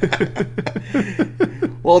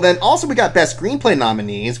 Well, then also we got Best Screenplay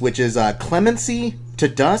nominees, which is Clemency, To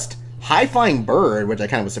Dust, High Flying Bird, which I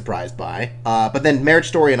kind of was surprised by, but then Marriage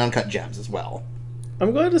Story and Uncut Gems as well.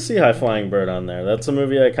 I'm glad to see High Flying Bird on there. That's a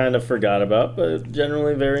movie I kind of forgot about, but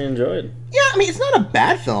generally very enjoyed. Yeah, I mean, it's not a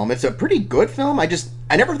bad film. It's a pretty good film. I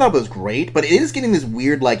never thought it was great, but it is getting this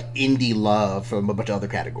weird, like, indie love from a bunch of other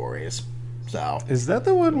categories. So, Is that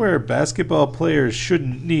the one where basketball players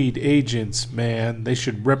shouldn't need agents, man? They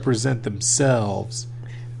should represent themselves.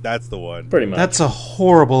 That's the one. Pretty much. That's a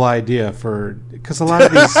horrible idea because a lot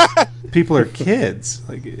of these people are kids.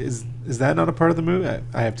 Like, is that not a part of the movie?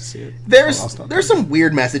 I have to see it. There's some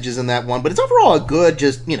weird messages in that one, but it's overall a good,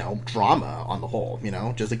 just, drama on the whole.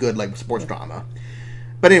 Just a good like sports drama.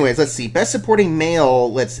 But anyways, let's see. Best Supporting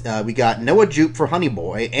Male. We got Noah Jupe for Honey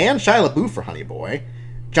Boy and Shia LaBeouf for Honey Boy.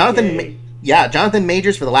 Jonathan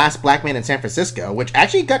Majors for The Last Black Man in San Francisco, which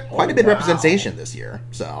actually got quite a bit of representation this year.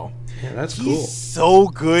 So. Yeah, that's cool. He's so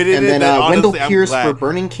good in it. And then Wendell Pierce for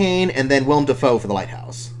Burning Cane, and then Willem Dafoe for The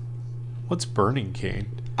Lighthouse. What's Burning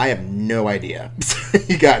Cane? I have no idea.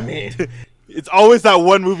 You got me. It's always that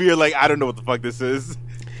one movie you're like, I don't know what the fuck this is.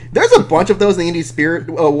 There's a bunch of those in the Indie Spirit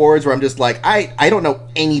Awards where I'm just like, I don't know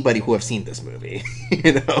anybody who have seen this movie,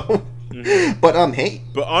 Mm-hmm. But hey.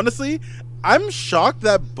 But honestly, I'm shocked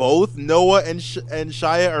that both Noah and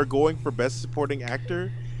Shia are going for Best Supporting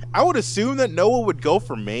Actor. I would assume that Noah would go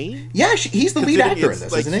for Maine. Yeah, he's the lead actor in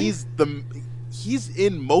this, isn't he? He's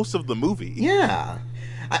in most of the movie. Yeah.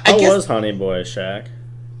 How was Honey Boy, Shaq?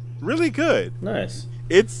 Really good. Nice.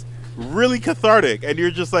 It's really cathartic, and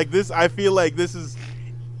you're just like, this. I feel like this is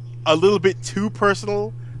a little bit too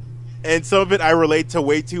personal, and some of it I relate to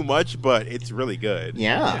way too much, but it's really good.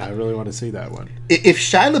 Yeah. I really want to see that one. If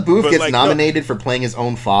Shia LaBeouf gets nominated for playing his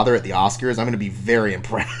own father at the Oscars, I'm going to be very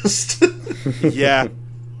impressed. Yeah.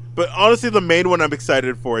 But honestly, the main one I'm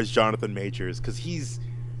excited for is Jonathan Majors, because he's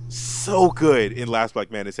so good in Last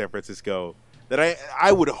Black Man in San Francisco that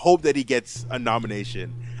I would hope that he gets a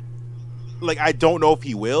nomination. Like, I don't know if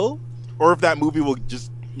he will, or if that movie will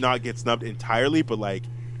just not get snubbed entirely, but like,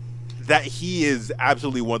 that he is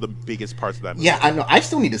absolutely one of the biggest parts of that movie. Yeah, I know. I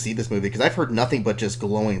still need to see this movie, because I've heard nothing but just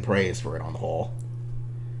glowing praise for it on the whole.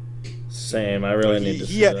 Same. I really need to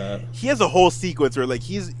see that. He has a whole sequence where, like,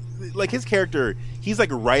 his character, he's like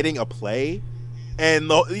writing a play, and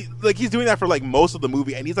like he's doing that for like most of the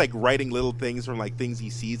movie, and he's like writing little things from like things he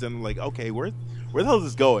sees, and I'm like, okay, where the hell is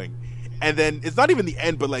this going? And then it's not even the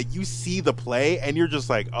end, but like you see the play, and you're just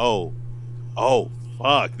like, oh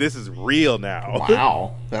fuck, this is real now.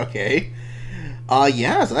 Wow. Okay.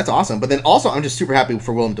 Yeah, so that's awesome. But then also, I'm just super happy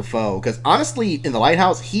for Willem Dafoe, because honestly, in The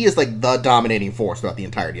Lighthouse, he is like the dominating force throughout the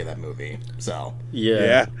entirety of that movie. So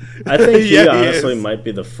yeah. I think he honestly might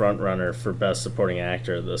be the front runner for Best Supporting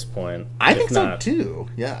Actor at this point. I think so too.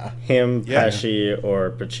 Yeah, him, Pesci,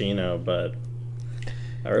 or Pacino, but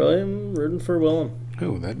I really am rooting for Willem.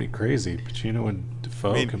 Oh, that'd be crazy. Pacino and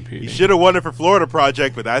Dafoe competing. He should have won it for Florida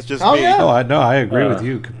Project, but that's just me. Yeah. Oh, I agree with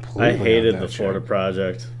you completely. I hated the Florida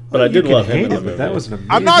Project. But I did love him in the movie. That was an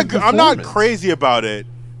amazing I'm not crazy about it,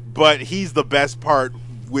 but he's the best part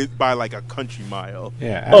by like a country mile.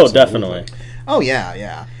 Yeah. Absolutely. Oh, definitely. Oh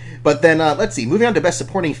yeah. But then let's see. Moving on to Best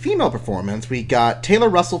Supporting Female Performance, we got Taylor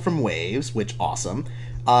Russell from Waves, which awesome.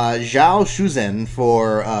 Zhao Shuzhen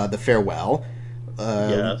for The Farewell.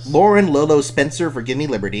 Yes. Lauren Lolo Spencer for Give Me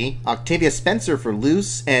Liberty. Octavia Spencer for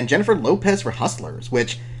Loose, and Jennifer Lopez for Hustlers.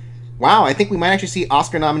 Which, wow, I think we might actually see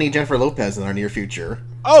Oscar nominee Jennifer Lopez in our near future.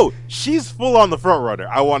 Oh, she's full on the front runner.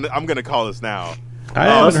 I'm gonna call this now. I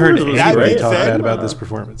haven't heard anybody talk bad about this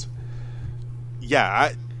performance.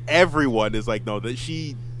 Yeah, everyone is like, no, that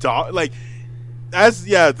she the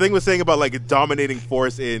thing was saying about like a dominating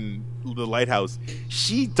force in The Lighthouse.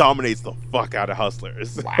 She dominates the fuck out of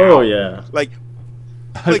Hustlers. Wow. Oh yeah, like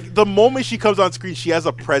the moment she comes on screen, she has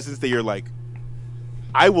a presence that you're like,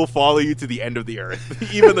 I will follow you to the end of the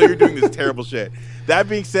earth, even though you're doing this terrible shit. That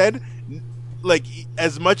being said, like,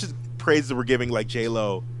 as much as praise that we're giving like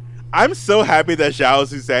J-Lo, I'm so happy that Zhao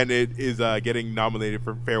Suzanne is getting nominated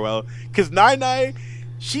for Farewell, because Nai,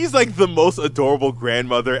 she's like the most adorable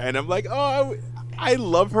grandmother, and I'm like, oh, I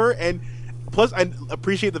love her, and plus I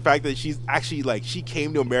appreciate the fact that she's actually like, she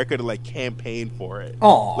came to America to like campaign for it.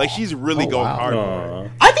 Aww. Like, she's really going hard for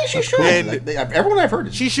it. I think she should. And everyone I've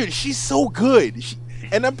heard, she should. She's so good.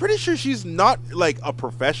 And I'm pretty sure she's not like a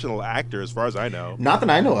professional actor, as far as I know. Not that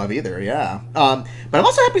I know of either. Yeah. But I'm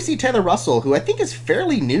also happy to see Taylor Russell, who I think is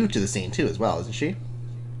fairly new to the scene too, as well, isn't she?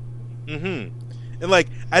 Mm-hmm. And like,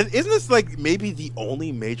 isn't this like maybe the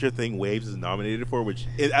only major thing Waves is nominated for? Which,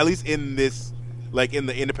 at least in this, like in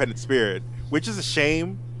the independent spirit, which is a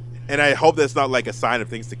shame. And I hope that's not like a sign of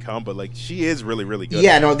things to come, but like, she is really, really good.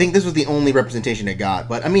 Yeah, no, I think this was the only representation it got.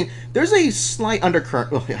 But I mean, there's a slight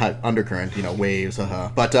undercurrent, Waves,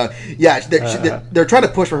 But they're trying to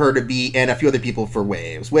push for her to be, and a few other people for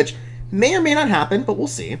Waves, which may or may not happen, but we'll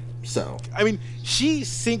see. So, I mean, she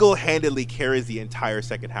single-handedly carries the entire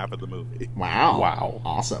second half of the movie. Wow,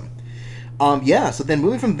 awesome. So then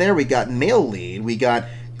moving from there, we got male lead. We got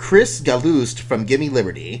Chris Galoost from Give Me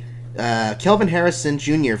Liberty. Kelvin Harrison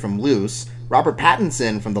Jr. from Loose, Robert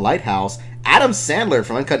Pattinson from The Lighthouse, Adam Sandler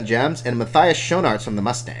from Uncut Gems, and Matthias Schoenaerts from The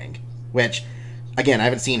Mustang. Which, again, I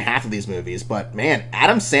haven't seen half of these movies, but man,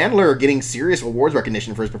 Adam Sandler getting serious awards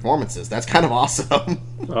recognition for his performances. That's kind of awesome.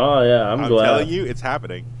 Oh yeah, I'm glad. telling you, it's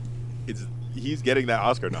happening. He's getting that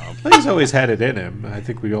Oscar nom. He's always had it in him. I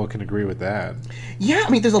think we all can agree with that. Yeah, I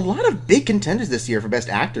mean, there's a lot of big contenders this year for Best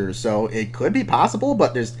Actors, so it could be possible,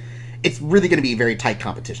 but it's really going to be very tight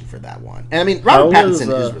competition for that one. And I mean, Robert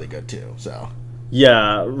Pattinson is really good too, so.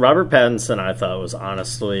 Yeah, Robert Pattinson I thought was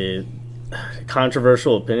honestly,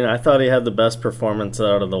 controversial opinion, I thought he had the best performance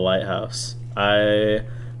out of The Lighthouse. I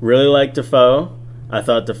really liked Dafoe. I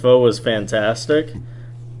thought Dafoe was fantastic.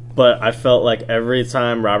 But I felt like every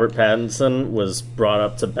time Robert Pattinson was brought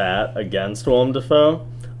up to bat against Willem Dafoe,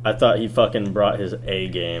 I thought he fucking brought his A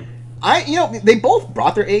game. They both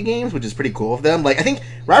brought their A games, which is pretty cool of them. Like, I think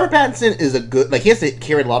Robert Pattinson is he has to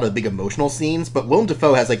carry a lot of the big emotional scenes, but Willem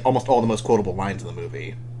Dafoe has, like, almost all the most quotable lines in the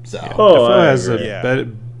movie. So. Yeah, Dafoe has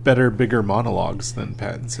better, bigger monologues than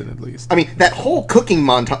Pattinson, at least. I mean, that whole cooking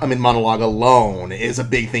monologue alone is a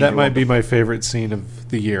big thing. That might be my favorite scene of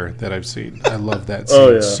the year that I've seen. I love that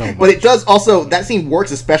scene so much. But it does also, that scene works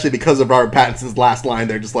especially because of Robert Pattinson's last line.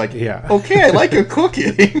 They're just like, okay, I like your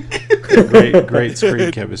cooking. great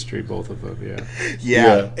screen chemistry, both of them,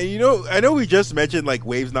 yeah. And I know we just mentioned, like,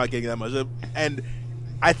 Waves not getting that much, and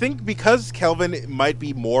I think because Kelvin might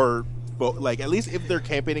be more, like, at least if they're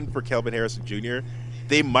campaigning for Kelvin Harrison Jr.,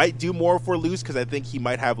 they might do more for Luce, because I think he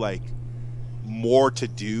might have, like, more to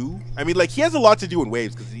do. I mean, like, he has a lot to do in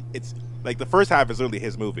Waves, because it's, like, the first half is really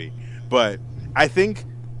his movie. But I think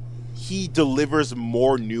he delivers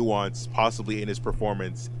more nuance, possibly, in his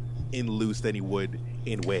performance in Luce than he would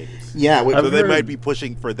in Waves. Yeah. So they might be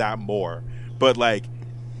pushing for that more. But, like,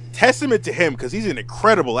 testament to him, because he's an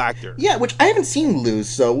incredible actor. Yeah, which I haven't seen Luce,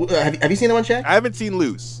 so have you seen that one, Shaq? I haven't seen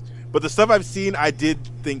Luce. But the stuff I've seen, I did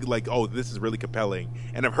think, like, oh, this is really compelling.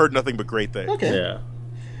 And I've heard nothing but great things. Okay. Yeah.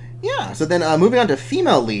 Yeah, so then moving on to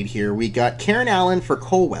female lead here, we got Karen Allen for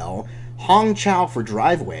Colwell, Hong Chow for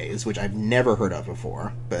Driveways, which I've never heard of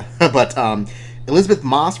before, but Elizabeth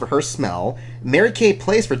Moss for Her Smell, Mary Kay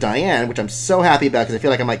Place for Diane, which I'm so happy about because I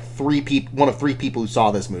feel like I'm like one of three people who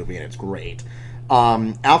saw this movie, and it's great.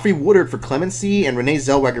 Alfre Woodard for Clemency, and Renee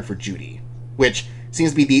Zellweger for Judy, which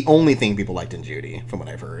seems to be the only thing people liked in Judy, from what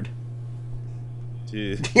I've heard.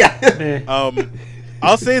 Dude. Yeah.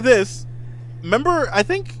 I'll say this. Remember, I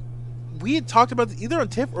think we had talked about this either on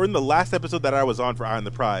TIFF or in the last episode that I was on for Eye on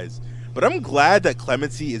the Prize. But I'm glad that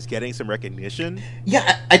Clemency is getting some recognition.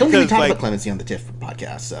 Yeah, I don't think we talked about Clemency on the TIFF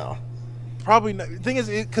podcast, so. Probably not. The thing is,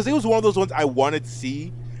 because it was one of those ones I wanted to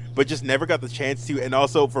see, but just never got the chance to. And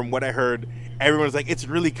also, from what I heard, everyone's like, it's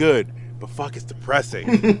really good, but fuck, it's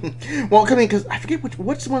depressing. Well, I mean, because I forget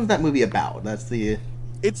which one's that movie about.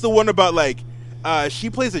 It's the one about, like, she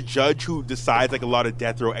plays a judge who decides, like, a lot of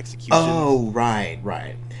death row executions. Oh, right.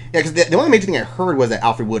 Yeah, because the only major thing I heard was that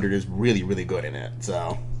Alfre Woodard is really, really good in it,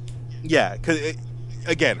 so. Yeah, because,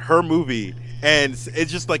 again, her movie, and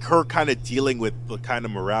it's just, like, her kind of dealing with the kind of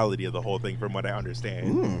morality of the whole thing, from what I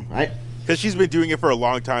understand. Right. Because she's been doing it for a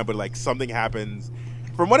long time, but, like, something happens.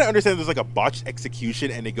 From what I understand, there's, like, a botched execution,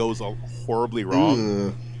 and it goes horribly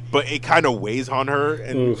wrong. But it kind of weighs on her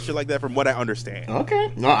and shit like that, from what I understand.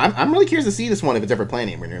 Okay. No, I'm really curious to see this one if it's ever playing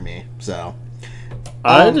anywhere near me, so.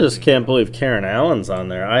 I just can't believe Karen Allen's on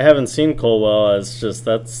there. I haven't seen Colwell.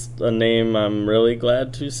 That's a name I'm really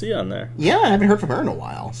glad to see on there. Yeah, I haven't heard from her in a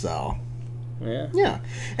while, so. Yeah.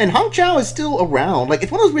 And Hong Chow is still around. Like,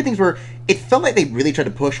 it's one of those weird things where it felt like they really tried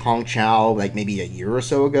to push Hong Chow, like, maybe a year or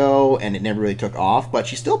so ago, and it never really took off, but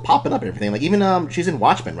she's still popping up and everything. Like, even, she's in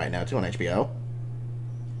Watchmen right now, too, on HBO.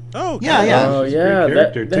 Oh, okay. Yeah. Oh, yeah.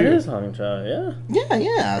 That is Hong Chow, yeah.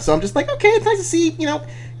 Yeah. So I'm just like, okay, it's nice to see,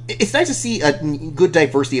 it's nice to see a good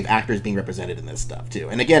diversity of actors being represented in this stuff, too.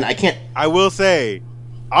 And again, I will say,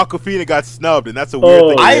 Awkwafina got snubbed, and that's a weird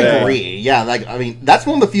thing. I agree. Yeah, like, I mean, that's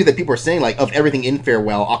one of the few that people are saying, like, of everything in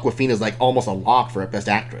Farewell, Awkwafina's, like, almost a lock for a Best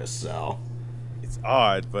Actress, so. It's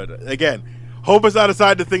odd, but again, hope is not a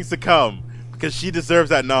sign to things to come, because she deserves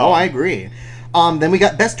that nom. Oh, I agree. Then we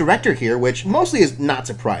got Best Director here, which mostly is not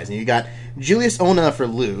surprising. You got Julius Onah for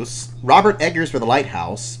Luce, Robert Eggers for The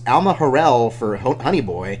Lighthouse, Alma Harrell for Honey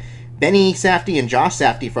Boy, Benny Safdie and Josh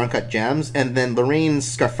Safdie for Uncut Gems, and then Lorraine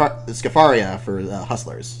Scafaria for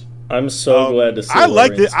Hustlers. I'm so glad to see. I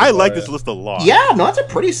like this list a lot. Yeah, no, that's a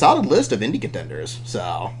pretty solid list of indie contenders.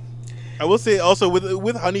 So, I will say also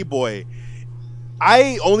with Honey Boy,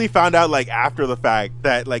 I only found out like after the fact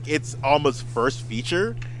that like it's Alma's first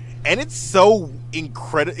feature. And it's so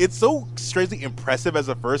incredible. It's so strangely impressive as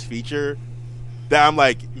a first feature that I'm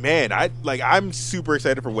like, man, I'm super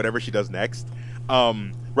excited for whatever she does next.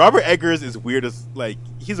 Robert Eggers is weird as like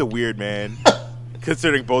he's a weird man,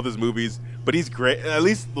 considering both his movies, but he's great. At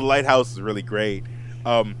least The Lighthouse is really great.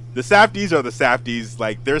 The Safdies are the Safdies.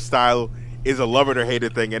 Like their style is a love it or hate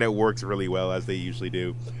it thing, and it works really well as they usually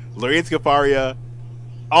do. Lorraine Scafaria,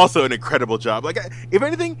 also an incredible job. Like if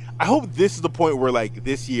anything, I hope this is the point where like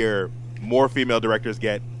this year more female directors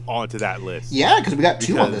get onto that list. Yeah, because we got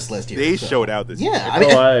two on this list here. They showed out this year. I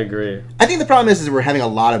mean, I agree. I think the problem is we're having a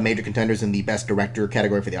lot of major contenders in the Best Director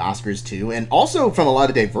category for the Oscars, too, and also from a lot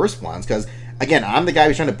of diverse ones, because, again, I'm the guy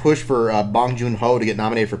who's trying to push for Bong Joon-ho to get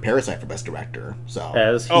nominated for Parasite for Best Director. So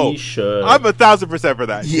As he should. I'm 1,000% for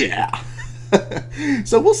that. Yeah.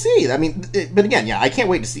 So we'll see. I mean, but again, yeah, I can't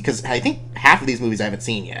wait to see, because I think half of these movies I haven't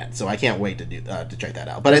seen yet, so I can't wait to check that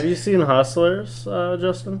out. But have you seen Hustlers,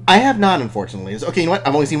 Justin? I have not, unfortunately. Okay, you know what?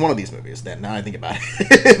 I've only seen one of these movies. Then now I think about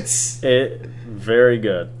it, very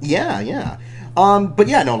good. Yeah. But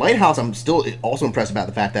yeah, no, Lighthouse. I'm still also impressed about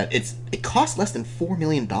the fact that it costs less than $4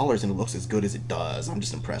 million and it looks as good as it does. I'm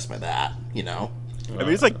just impressed by that. You know. I mean,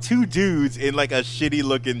 it's like two dudes in like a shitty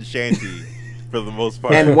looking shanty. For the most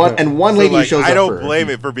part, and one lady like, shows up. I don't blame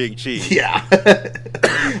it for being cheap. Yeah.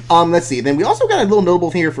 Let's see. Then we also got a little notable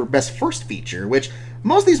thing here for Best First Feature, which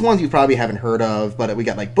most of these ones you probably haven't heard of, but we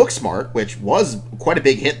got like Booksmart, which was quite a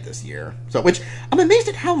big hit this year. So, which I'm amazed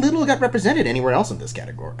at how little got represented anywhere else in this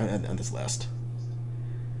category on this list.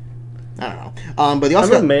 I don't know. But they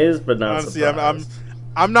also I'm amazed, but not honestly, surprised.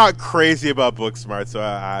 I'm not crazy about Booksmart, so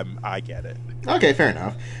I get it. Okay, fair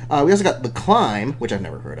enough. We also got The Climb, which I've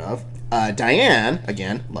never heard of. Diane,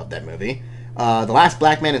 again, love that movie. The Last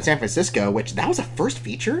Black Man in San Francisco, which that was a first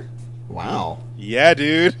feature? Wow. Yeah,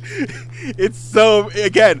 dude. It's so,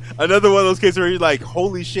 again, another one of those cases where you're like,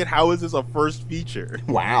 holy shit, how is this a first feature?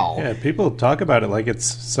 Wow. Yeah, people talk about it like it's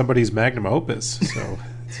somebody's magnum opus, so...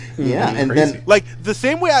 Yeah, and crazy. then... Like, the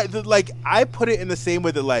same way, I put it in the same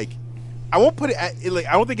way that, like, I won't put it, I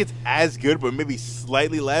don't think it's as good, but maybe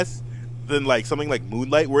slightly less than, like, something like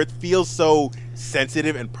Moonlight, where it feels so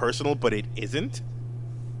sensitive and personal, but it isn't.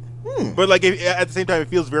 But like at the same time, it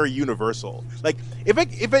feels very universal. Like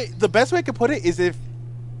the best way I could put it is if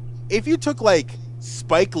you took like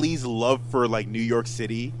Spike Lee's love for like New York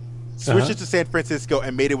City, switched it to San Francisco,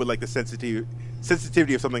 and made it with like the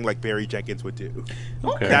sensitivity of something like Barry Jenkins would do.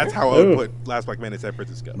 Okay. That's how I would put Last Black Man in San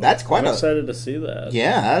Francisco. That's quite I'm excited to see that.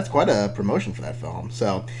 Yeah, that's quite a promotion for that film.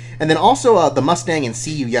 So, and then also The Mustang and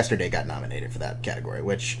See You Yesterday got nominated for that category,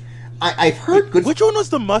 which I've heard good. Which one was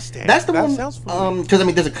The Mustang? That's the one. Sounds familiar. Because I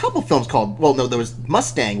mean, there's a couple films called. Well, no, there was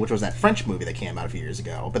Mustang, which was that French movie that came out a few years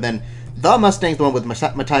ago. But then The Mustang's the one with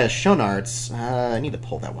Matthias Schoenaerts. I need to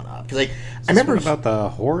pull that one up because I remember about the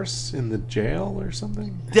horse in the jail or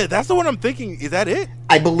something. Yeah, that's the one I'm thinking. Is that it?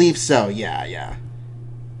 I believe so. Yeah.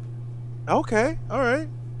 Okay. All right.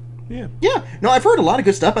 Yeah. No, I've heard a lot of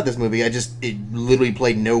good stuff about this movie. It literally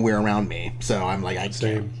played nowhere around me. So I'm like, I can't.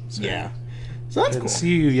 Same. Yeah. So that's cool.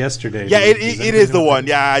 See You Yesterday. Yeah, it is the one.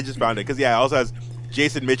 Yeah, I just found it because it also has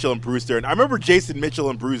Jason Mitchell and Bruce Dern. I remember Jason Mitchell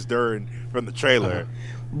and Bruce Dern from the trailer,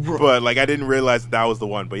 but like I didn't realize that was the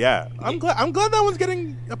one. But yeah, I'm glad that one's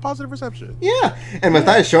getting a positive reception. Yeah, and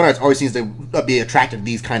Matthias Schoenaerts always seems to be attracted to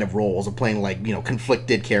these kind of roles of playing like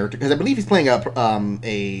conflicted character because I believe he's playing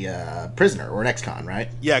a prisoner or an ex-con, right?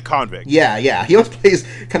 Yeah, convict. Yeah, he always plays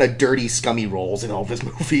kind of dirty, scummy roles in all of his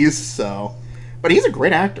movies. So. But he's a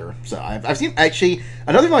great actor. So I've seen, actually,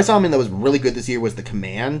 another film I saw him in that was really good this year was The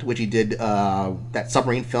Command, which he did that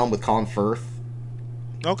submarine film with Colin Firth.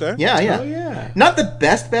 Okay. Yeah. Oh, yeah. Not the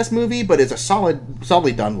best movie, but it's a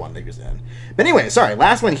solidly done one that he was in. But anyway, sorry,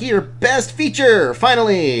 last one here, Best Feature,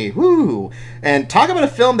 finally! Woo! And talk about a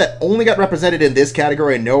film that only got represented in this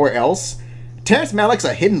category and nowhere else. Terrence Malick's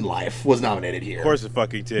A Hidden Life was nominated here. Of course it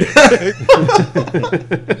fucking did.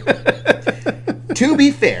 To be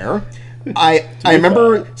fair... I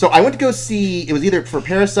remember, so I went to go see, it was either for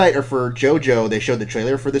Parasite or for JoJo, they showed the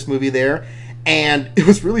trailer for this movie there, and it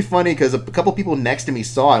was really funny because a couple people next to me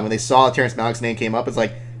saw it, and when they saw Terrence Malick's name came up, it's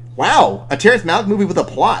like, wow, a Terrence Malick movie with a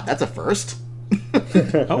plot, that's a first.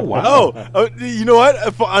 Oh, wow. Oh, you know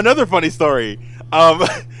what? Another funny story. When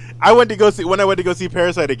I went to go see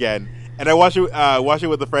Parasite again, and I watched it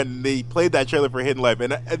with a friend, and they played that trailer for Hidden Life,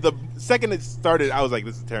 and the second it started, I was like,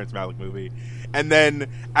 this is a Terrence Malick movie. And then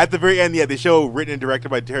at the very end, they show written and directed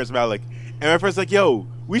by Terrence Malick. And my friend's like, yo,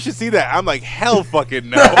 we should see that. I'm like, hell fucking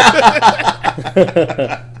no.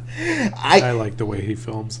 I like the way he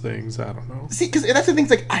films things. I don't know. See, because that's the thing.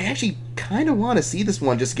 It's like, I actually kind of want to see this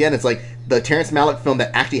one. Just again, it's like the Terrence Malick film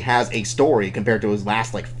that actually has a story compared to his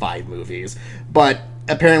last, 5 movies. But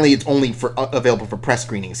apparently it's only available for press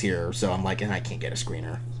screenings here, so I'm like, and I can't get a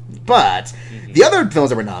screener. But the other films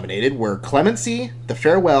that were nominated were Clemency, The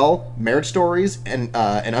Farewell, Marriage Stories, and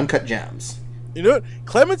Uncut Gems. You know what?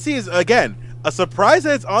 Clemency is, again, a surprise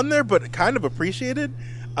that it's on there, but kind of appreciated.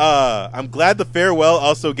 I'm glad The Farewell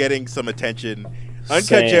also getting some attention.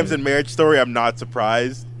 Uncut Gems and Marriage Story, I'm not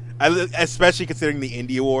surprised, especially considering the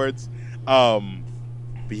Indie Awards. But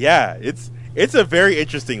yeah, it's a very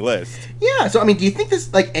interesting list. Yeah, so I mean, do you think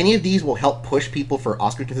this, like, any of these will help push people for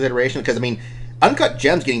Oscar consideration? Because I mean, Uncut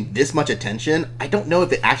Gems getting this much attention, I don't know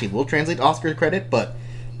if it actually will translate to Oscar credit, but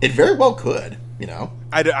it very well could, you know?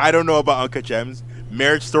 I don't know about Uncut Gems.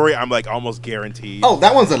 Marriage Story, I'm like almost guaranteed. Oh,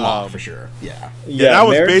 that one's a lock for sure. Yeah, that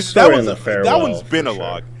was Marriage Story and The that Farewell, one's been a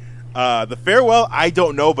sure. lock. The Farewell, I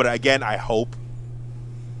don't know, but again, I hope.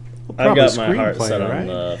 I've Probably got my heart screenplay, set on right?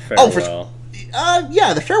 The Oh, Farewell.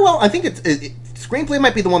 yeah, The Farewell, I think screenplay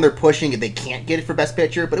might be the one they're pushing if they can't get it for Best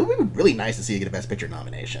Picture, but it would be really nice to see it get a Best Picture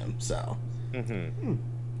nomination, so.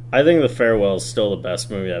 I think The Farewell is still the best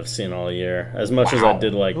movie I've seen all year, as much as I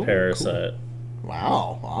did like Ooh, Parasite.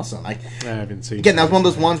 Wow, awesome. I haven't seen. Again, that was one of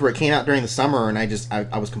those ones where it came out during the summer, and I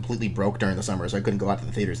was completely broke during the summer, so I couldn't go out to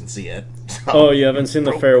the theaters and see it. So, Oh, you haven't seen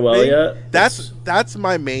The Farewell yet? That's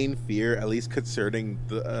my main fear, at least concerning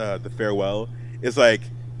the Farewell, is like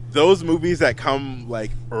those movies that come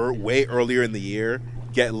like way earlier in the year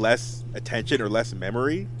get less attention or less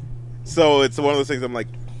memory. So it's one of those things I'm like,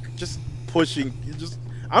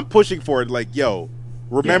 I'm pushing for it. Like, yo,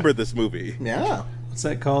 remember this movie. yeah. What's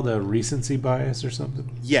that called? A recency bias or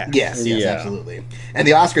something? Yes. Yes, Yeah. absolutely. And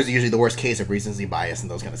the Oscars are usually the worst case of recency bias in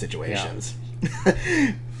those kind of situations.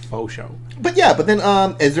 Faux show. But then,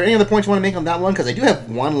 is there any other points you want to make on that one? Because I do have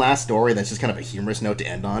one last story that's just kind of a humorous note to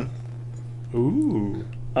end on. Ooh.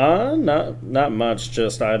 Not much.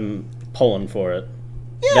 Just I'm pulling for it.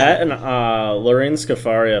 Yeah. That and Lorraine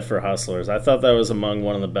Scafaria for Hustlers. I thought that was among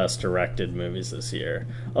one of the best directed movies this year.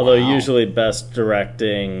 Although usually best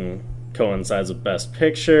directing coincides with Best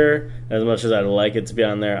Picture. As much as I'd like it to be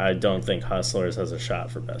on there, I don't think Hustlers has a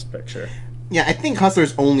shot for Best Picture. Yeah, I think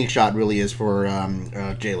Hustler's only shot really is for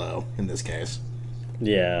J-Lo in this case.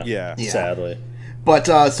 Yeah. Sadly.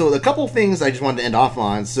 But, so a couple things I just wanted to end off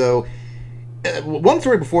on. So, one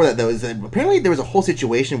story before that, though, is that apparently there was a whole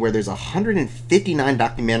situation where there's 159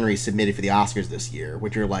 documentaries submitted for the Oscars this year,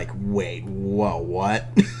 which are like, wait, whoa, what?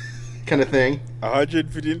 kind of thing.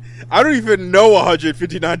 115. I don't even know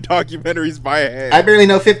 159 documentaries by hand. I barely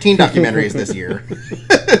know 15 documentaries this year.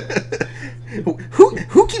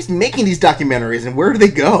 Who keeps making these documentaries and where do they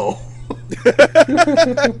go?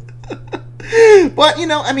 But, you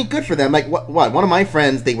know, I mean, good for them. Like, what? One of my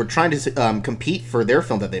friends, they were trying to compete for their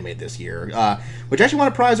film that they made this year, which actually won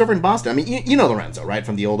a prize over in Boston. I mean, you know Lorenzo, right,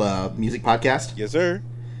 from the old music podcast? Yes, sir.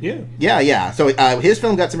 Yeah. Yeah. So his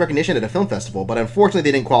film got some recognition at a film festival, but unfortunately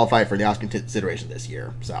they didn't qualify for the Oscar consideration this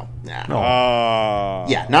year. So, nah.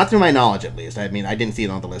 Yeah, not through my knowledge, at least. I mean, I didn't see it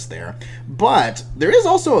on the list there. But there is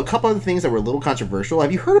also a couple other things that were a little controversial.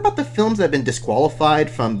 Have you heard about the films that have been disqualified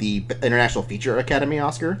from the International Feature Academy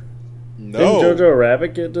Oscar? No. Didn't Jojo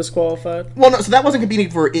Rabbit get disqualified? Well, no, so that wasn't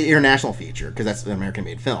competing for international feature, because that's an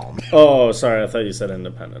American-made film. Oh, sorry. I thought you said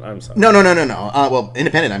independent. I'm sorry. No. Well,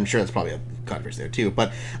 independent, I'm sure that's probably a controversy there, too.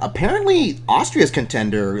 But apparently, Austria's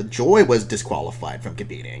contender, Joy, was disqualified from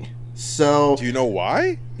competing. So... Do you know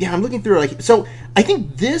why? Yeah, I'm looking through it. So, I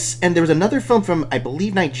think this, and there was another film from, I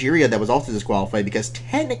believe, Nigeria that was also disqualified, because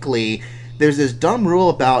technically... There's this dumb rule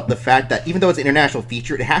about the fact that even though it's an international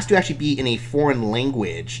feature, it has to actually be in a foreign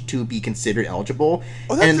language to be considered eligible.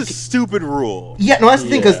 Oh, that's a stupid rule. Yeah, no, that's the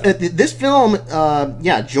thing, because this film,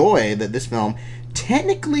 Joy, this film,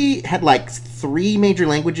 technically had like 3 major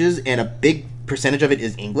languages, and a big percentage of it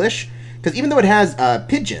is English. Because even though it has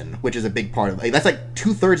Pidgin, which is a big part of it, that's like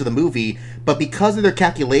 2/3 of the movie, but because of their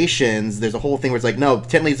calculations, there's a whole thing where it's like, no,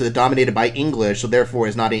 technically it's dominated by English, so therefore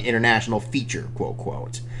it's not an international feature, quote,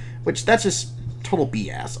 quote. Which, that's just total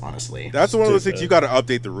BS, honestly. That's one of those things you gotta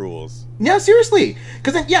update the rules. Yeah, seriously.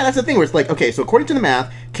 Because then, that's the thing where it's like, okay, so according to the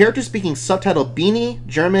math, characters speaking subtitle Bini,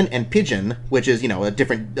 German, and Pidgin, which is, a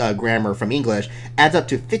different grammar from English, adds up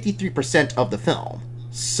to 53% of the film.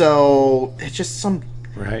 So, it's just some...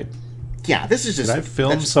 Right. Yeah, this is just... Did I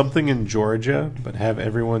film something in Georgia, but have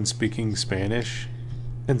everyone speaking Spanish?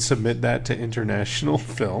 And submit that to international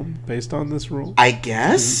film based on this rule? I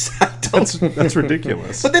guess. That's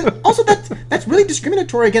ridiculous. But then also that's really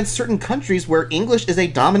discriminatory against certain countries where English is a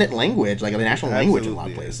dominant language, like a national language in a lot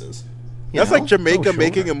of places. That's like Jamaica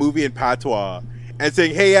making a movie in patois and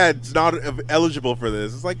saying, "Hey, it's not eligible for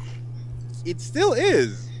this." It's like it still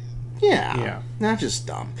is. Yeah. That's just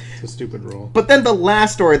dumb. It's a stupid rule. But then the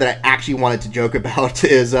last story that I actually wanted to joke about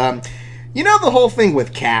is, you know, the whole thing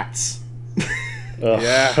with cats.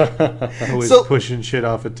 Yeah. Always pushing shit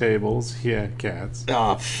off of tables. Yeah, cats.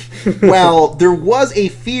 Well, there was a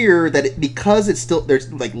fear that because it's still,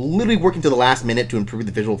 there's like literally working to the last minute to improve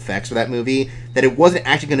the visual effects for that movie, that it wasn't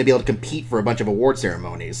actually going to be able to compete for a bunch of award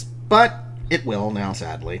ceremonies. But it will now,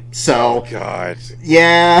 sadly. So, Oh God.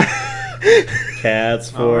 yeah.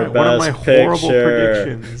 Cats for One of my best horrible picture.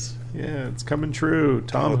 predictions. Yeah, it's coming true.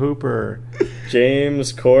 Tom Hooper.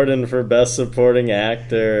 James Corden for best supporting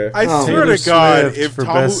actor. I swear Taylor to God, Swift if for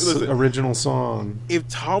Tom, best listen, original song. if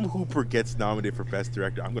Tom Hooper gets nominated for best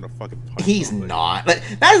director, I'm gonna fucking punch He's somebody. not. Like,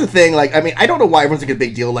 that's the thing. Like, I mean, I don't know why everyone's like a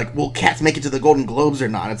big deal. Like, will Cats make it to the Golden Globes or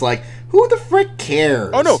not? It's like, who the frick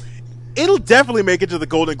cares? Oh no, it'll definitely make it to the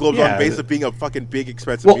Golden Globes Yeah, on base of being a fucking big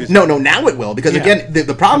expensive Well, music. no, now it will, because Yeah, again,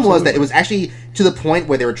 the problem was that absolutely. it was actually to the point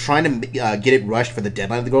where they were trying to get it rushed for the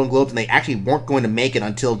deadline of the Golden Globes, and they actually weren't going to make it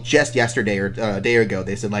until just yesterday or a day ago.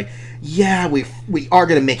 They said like, yeah, we are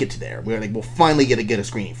going to make it to there. We'll finally get a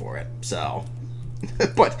screening for it. So,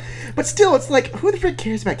 but still, it's like, who the frick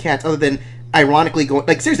cares about Cats other than ironically going?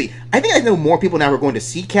 Like, seriously, I think I know more people now who are going to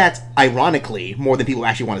see Cats ironically more than people who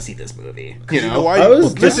actually want to see this movie. You know? why? I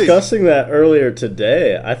was This is- discussing that earlier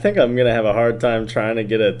today. I think I'm gonna have a hard time trying to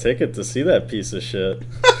get a ticket to see that piece of shit.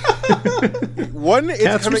 One, it's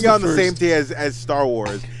Cats was coming the out on the same first. day as Star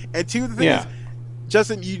Wars, and two, the thing Yeah. is,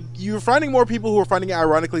 Justin, you're finding more people who are finding it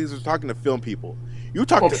ironically as we're talking to film people. You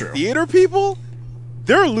talk Oh, to true. theater people,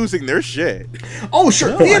 they're losing their shit. Oh, sure,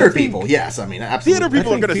 No, theater I think- people. Yes, I mean, absolutely. Theater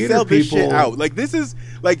people are think going to theater sell this shit people- out. Like, this is,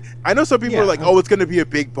 like, I know some people Yeah. are like, oh, it's going to be a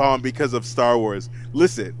big bomb because of Star Wars.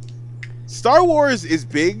 Listen, Star Wars is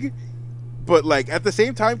big, but, like, at the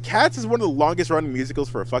same time, Cats is one of the longest running musicals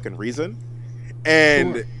for a fucking reason.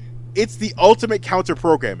 And Sure. it's the ultimate counter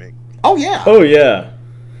programming. Oh yeah. Oh yeah.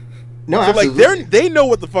 No, So, like, absolutely. they know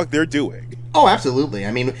what the fuck they're doing. Oh, absolutely.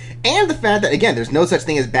 I mean, and the fact that again, there's no such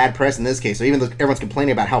thing as bad press in this case. So even though everyone's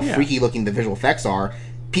complaining about how Yeah. freaky looking the visual effects are,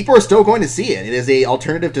 people are still going to see it. It is a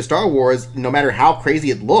alternative to Star Wars. No matter how crazy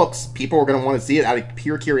it looks, people are going to want to see it out of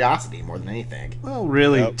pure curiosity more than anything. Well,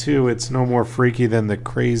 really, Yep. too, it's no more freaky than the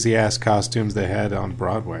crazy-ass costumes they had on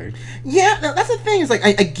Broadway. Yeah, no, that's the thing. Is like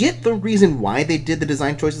I get the reason why they did the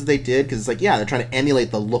design choices they did because it's like yeah, they're trying to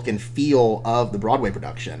emulate the look and feel of the Broadway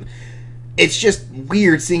production. It's just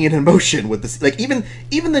weird seeing it in motion with this. Like even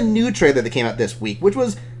the new trailer that came out this week, which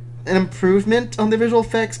was an improvement on the visual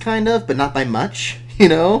effects, kind of, but not by much. You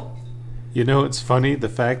know. You know, it's funny. The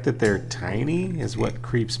fact that they're tiny is what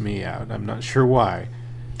creeps me out. I'm not sure why.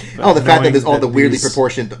 But Oh, the fact that knowing there's all the weirdly these-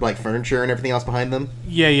 proportioned like furniture and everything else behind them.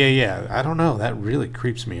 Yeah. I don't know. That really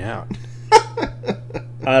creeps me out.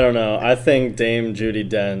 I don't know. I think Dame Judi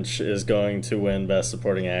Dench is going to win Best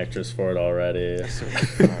Supporting Actress for it already.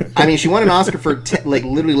 I mean, she won an Oscar for like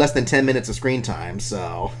literally less than 10 minutes of screen time.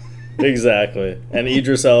 So Exactly. And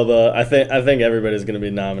Idris Elba. I think everybody's going to be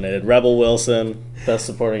nominated. Rebel Wilson, Best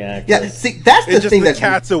Supporting Actress. yeah, see, that's the It's just thing the that's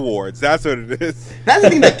Cats Awards. That's what it is. that's the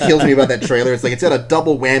thing that kills me about that trailer. It's like it's got a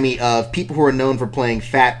double whammy of people who are known for playing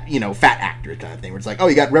fat actors kind of thing. Where it's like, oh,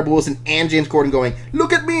 you got Rebel Wilson and James Corden going,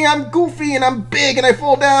 look at me, I'm goofy and I'm big and I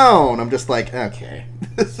fall down. I'm just like, okay,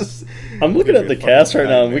 this is. I'm looking at the fucking cast right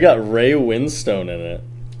now, and we nightmare. got Ray Winstone in it.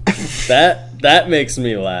 That makes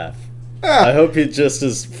me laugh. Ah. I hope he just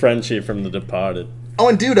is Frenchie from The Departed. Oh,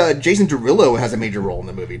 and dude, Jason Derulo has a major role in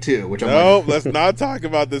the movie too, which I'm No, like, let's not talk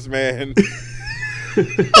about this man.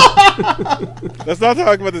 Let's not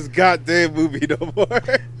talk about this goddamn movie no more.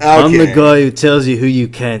 I'm the okay. guy who tells you who you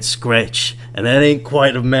can't scratch, and that ain't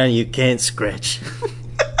quite a man you can't scratch.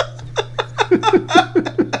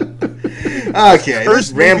 Okay, First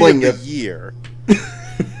this rambling. movie of the year.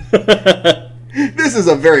 This is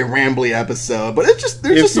a very rambly episode, but it's just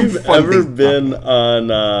there's If just some you've fun ever things. been on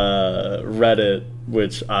Reddit,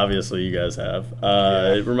 which obviously you guys have,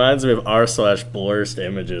 it reminds me of r/blurst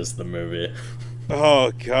images, the movie.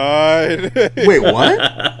 Oh God. Wait, what?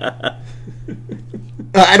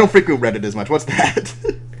 I don't frequent Reddit as much. What's that?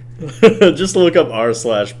 Just look up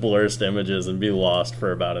r/blurst images and be lost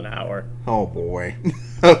for about an hour. Oh boy.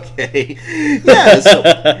 Okay. Yeah.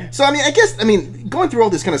 So I mean, going through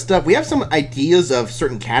all this kind of stuff, we have some ideas of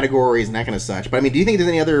certain categories and that kind of such. But I mean, do you think there's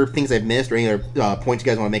any other things I've missed or any other points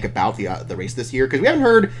you guys want to make about the race this year? Because we haven't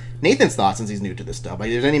heard Nathan's thoughts since he's new to this stuff.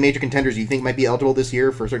 Like, is there any major contenders you think might be eligible this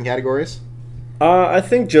year for certain categories? I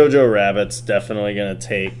think Jojo Rabbit's definitely going to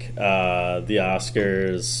take the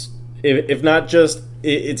Oscars. If not just,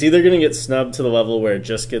 it's either going to get snubbed to the level where it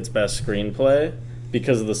just gets best screenplay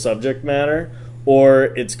because of the subject matter, or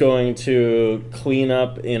it's going to clean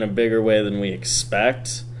up in a bigger way than we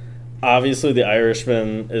expect obviously, The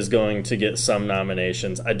Irishman is going to get some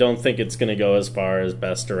nominations. I don't think it's going to go as far as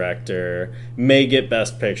Best Director. May get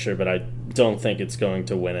Best Picture, but I don't think it's going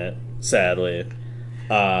to win it, sadly.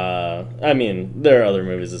 I mean, there are other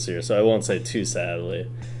movies this year, so I won't say too sadly.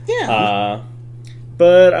 Yeah.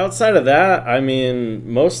 But outside of that, I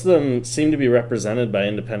mean, most of them seem to be represented by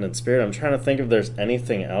Independent Spirit. I'm trying to think if there's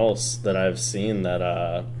anything else that I've seen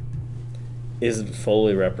that isn't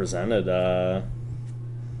fully represented. Let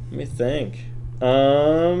me think.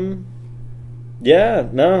 Yeah,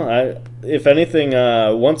 no. If anything,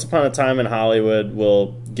 Once Upon a Time in Hollywood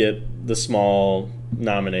will get the small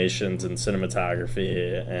nominations in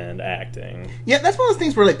cinematography and acting. Yeah, that's one of those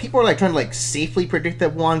things where like people are like trying to like safely predict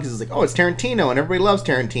that one because it's like, oh, it's Tarantino and everybody loves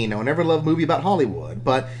Tarantino and everybody loves a movie about Hollywood.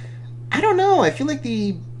 But I don't know. I feel like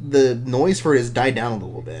the noise for it has died down a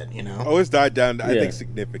little bit. You know? Oh, it's died down. I think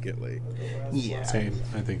significantly. Yeah, Same.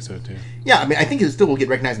 I think so too. Yeah, I mean, I think it still will get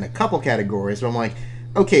recognized in a couple categories. But I'm like,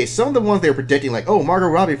 okay, some of the ones they were predicting, like, oh, Margot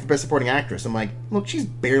Robbie for Best Supporting Actress. I'm like, look, she's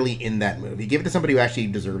barely in that movie. Give it to somebody who actually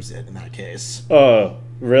deserves it in that case. Oh,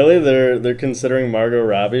 really? They're considering Margot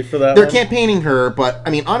Robbie for that They're one? campaigning her, but, I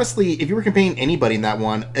mean, honestly, if you were campaigning anybody in that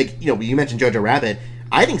one, like, you know, you mentioned Jojo Rabbit,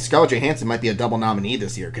 I think Scarlett Johansson might be a double nominee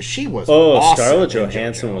this year, because she was awesome. Scarlett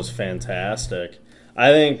Johansson was fantastic.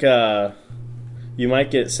 I think you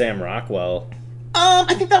might get Sam Rockwell.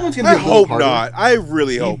 I think that one's going to be I a little hope harder. not. I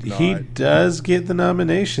really hope not. He does get the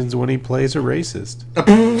nominations when he plays a racist.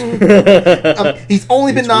 He's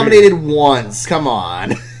only been nominated once. Come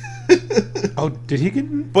on. Oh, did he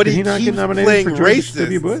get? But did he he not get keeps nominated playing for George racist.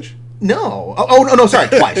 W. Bush? No. Oh, no, sorry.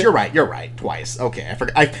 Twice. You're right. Twice. Okay, I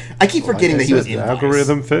forgot. I keep forgetting that he was in the twice.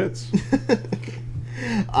 algorithm fits.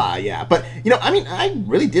 Yeah, but you know, I mean, I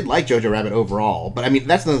really did like Jojo Rabbit overall. But I mean,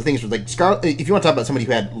 that's one of the things with like Scarlett. If you want to talk about somebody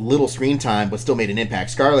who had little screen time but still made an impact,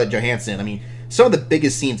 Scarlett Johansson. I mean, some of the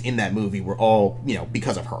biggest scenes in that movie were all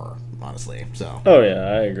because of her, honestly. So. Oh yeah,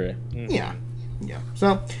 I agree. Yeah.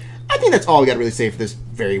 So, I think that's all we got to really say for this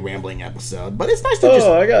very rambling episode. But it's nice to just.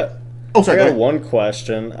 I got go ahead. one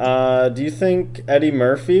question. Do you think Eddie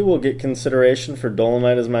Murphy will get consideration for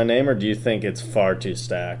Dolomite Is My Name, or do you think it's far too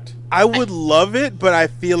stacked? I would love it, but I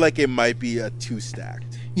feel like it might be too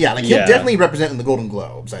stacked. Yeah, like he'll definitely represent in the Golden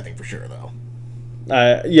Globes. I think for sure, though.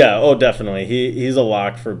 Definitely. He's a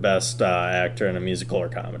lock for best actor in a musical or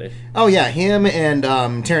comedy. Oh yeah, him and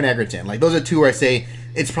Taron Egerton. Like those are two where I say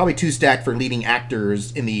it's probably too stacked for leading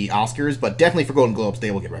actors in the Oscars, but definitely for Golden Globes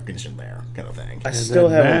they will get recognition there, kind of thing. I still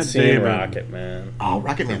haven't Matt seen Damon. Rocket Man. Oh,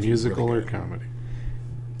 Rocket Man, Musical really or good. comedy?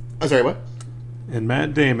 Oh, sorry, what? And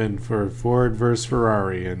Matt Damon for Ford vs.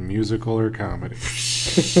 Ferrari in musical or comedy.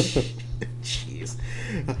 Jeez,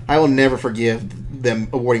 I will never forgive them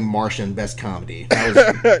awarding Martian Best Comedy.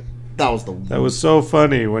 That was the. That was so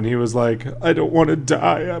funny when he was like, I don't want to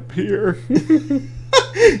die up here.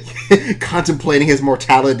 Contemplating his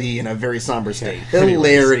mortality in a very somber state. Anyways,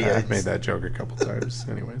 Hilarious. I've made that joke a couple times.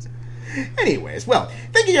 Anyways, well,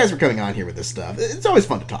 thank you guys for coming on here with this stuff. It's always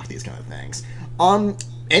fun to talk these kind of things.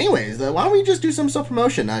 Anyways, why don't we just do some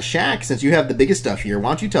self-promotion? Shaq, since you have the biggest stuff here,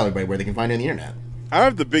 why don't you tell everybody where they can find you on the internet? I don't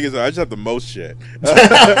have the biggest. I just have the most shit.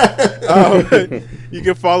 You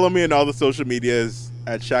can follow me on all the social medias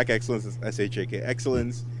at Shaq Excellence. It's SHAK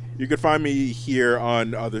Excellence. You can find me here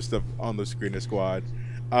on other stuff on the Screener Squad.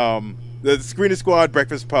 The Screener Squad,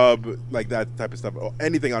 Breakfast Pub, like that type of stuff.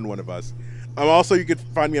 Anything on one of us. Also, you can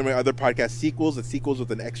find me on my other podcast, Sequels. It's Sequels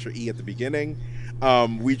with an extra E at the beginning.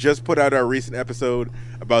 We just put out our recent episode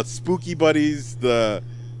about Spooky Buddies, the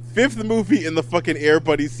 5th movie in the fucking Air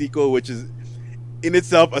Buddies sequel, which is in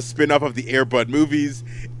itself a spin-off of the Air Bud movies.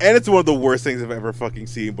 And it's one of the worst things I've ever fucking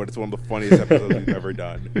seen, but it's one of the funniest episodes we've ever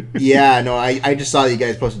done. Yeah, no, I just saw that you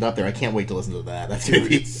guys posted up there. I can't wait to listen to that. That's gonna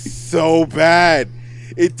be so bad.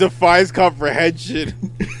 It defies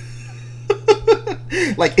comprehension.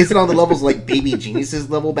 Like, is it on the levels like Baby Geniuses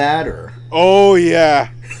level bad, or? Oh yeah.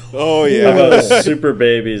 How about Super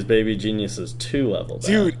Babies, Baby Geniuses 2 level bad?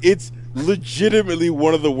 Dude, it's legitimately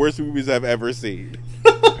one of the worst movies I've ever seen.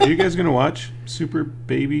 Are you guys going to watch Super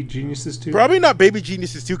Baby Geniuses 2? Probably not Baby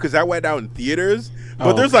Geniuses 2 because that went out in theaters.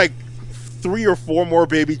 But there's like 3 or 4 more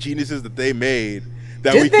Baby Geniuses that they made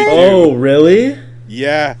that Did we they? could do. Oh, really?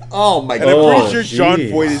 Yeah. Oh my And god! I'm pretty sure John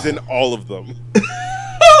geez. Voight is in all of them.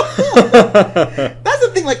 That's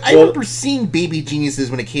the thing. Like, I remember seeing Baby Geniuses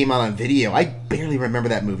when it came out on video. I barely remember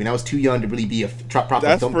that movie, and I was too young to really be a proper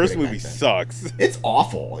That film first critic movie back then. sucks. It's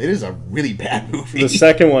awful. It is a really bad movie. The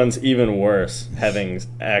second one's even worse, having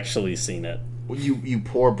actually seen it. You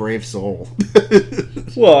poor brave soul.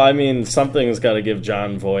 Well, I mean, something's got to give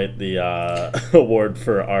John Voight the award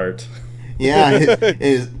for art. Yeah, it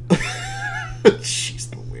is.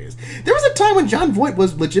 Jeez Louise. There was a time when Jon Voight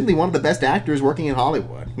was legitimately one of the best actors working in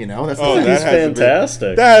Hollywood. You know, that's Oh, the He's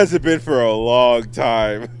fantastic. That hasn't been for a long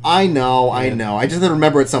time. I know. I just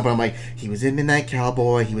remember at some point, I'm like, he was in Midnight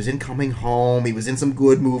Cowboy, he was in Coming Home, he was in some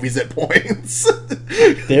good movies at points.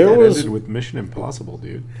 There was ended with Mission Impossible,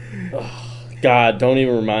 dude. God, don't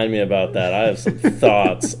even remind me about that. I have some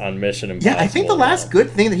thoughts on Mission Impossible. Yeah, I think the last now.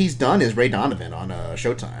 good thing that he's done is Ray Donovan on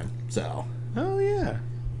Showtime. So, Oh yeah.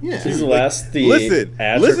 yeah. He's the last Listen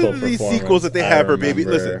to these sequels that they have for Baby.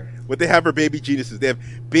 remember. Listen, what they have for Baby Geniuses. They have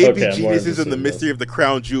Baby Okay, I'm more Geniuses and the interested in Mystery this. of the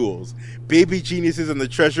Crown Jewels, Baby Geniuses and the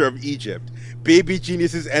Treasure of Egypt, Baby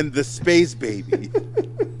Geniuses and the Space Baby.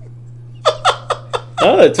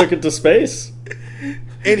 Oh, they took it to space.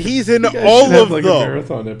 And he's in You guys all should have, of like, them. a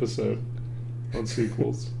marathon episode on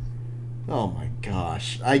sequels. Oh my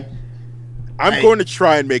gosh. I'm going to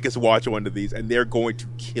try and make us watch one of these, and they're going to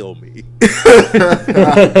kill me.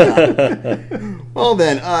 Well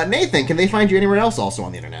then, Nathan, can they find you anywhere else also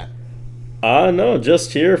on the internet? No,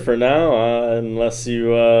 just here for now. Unless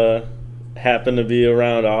you happen to be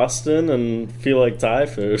around Austin and feel like Thai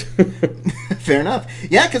food. Fair enough.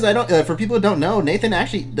 Yeah, because I don't. For people who don't know, Nathan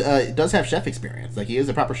actually does have chef experience. Like he is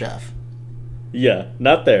a proper chef. Yeah,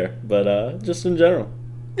 not there, but just in general.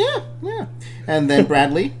 Yeah. And then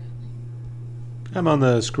Bradley. I'm on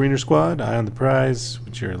the Screener Squad, Eye on the Prize,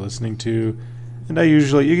 which you're listening to. And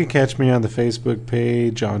you can catch me on the Facebook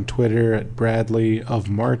page, on Twitter at Bradley of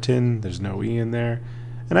Martin. There's no E in there.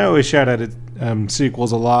 And I always shout out at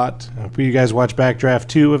sequels a lot. Hope you guys watch Backdraft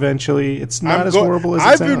 2 eventually. It's not as horrible as it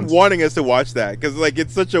I've sounds. been wanting us to watch that because, like,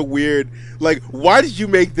 it's such a weird, like, why did you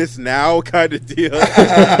make this now kind of deal?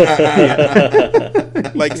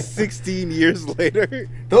 Like 16 years later.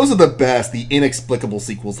 Those are the best. The inexplicable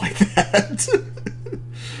sequels like that.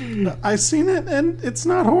 I've seen it, and it's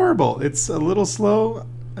not horrible. It's a little slow.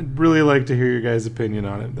 I'd really like to hear your guys' opinion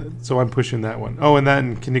on it. So I'm pushing that one. Oh, and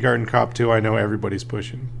then Kindergarten Cop 2, I know everybody's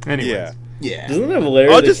pushing. Anyways. Yeah. Yeah. Doesn't it have Larry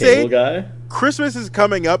I'll the just Cable say- Guy? Christmas is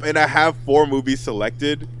coming up, and I have 4 movies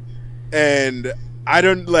selected, and I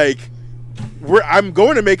don't like. I'm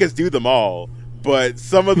going to make us do them all, but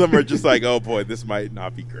some of them are just like, oh boy, this might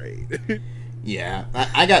not be great. Yeah,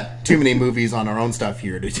 I got too many movies on our own stuff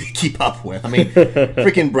here to keep up with. I mean,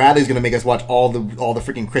 freaking Bradley's gonna make us watch all the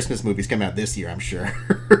freaking Christmas movies coming out this year. I'm sure.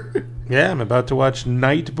 Yeah, I'm about to watch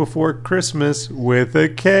Night Before Christmas with a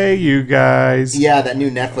K, you guys. Yeah, that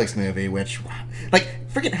new Netflix movie. Which, like,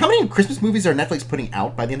 freaking, how many Christmas movies are Netflix putting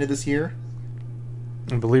out by the end of this year?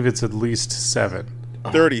 I believe it's at least 7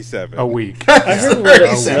 37 a week. I heard Let It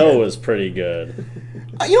 37. Snow was pretty good.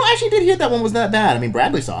 I actually did hear that one was not bad. I mean,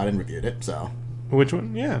 Bradley saw it and reviewed it, so Which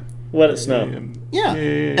one? Yeah. Let It Snow. yeah.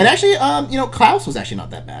 Yeah. And actually, Klaus was actually not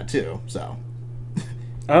that bad too. So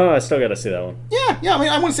Oh, I still got to see that one. yeah. I mean,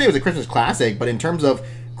 I wouldn't say it was a Christmas classic, but in terms of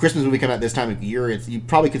Christmas movie coming out this time of year, you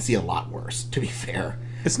probably could see a lot worse. To be fair.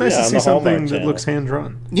 It's nice Yeah, to on see the something Hallmark that Channel. looks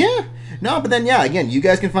hand-drawn. Yeah. No, but then, yeah, again, you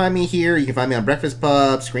guys can find me here. You can find me on Breakfast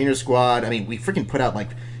Pub, Screener Squad. I mean, we freaking put out,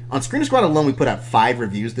 on Screener Squad alone, we put out 5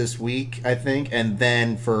 reviews this week, I think. And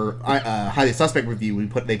then for Highly Suspect Review,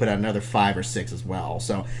 they put out another 5 or 6 as well.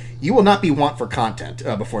 So you will not be want for content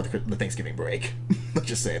before the Thanksgiving break. Let's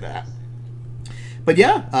just say that. But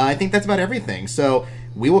yeah, I think that's about everything. So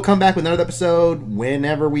we will come back with another episode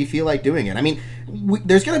whenever we feel like doing it. I mean,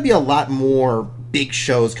 there's going to be a lot more big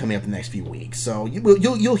shows coming up in the next few weeks. So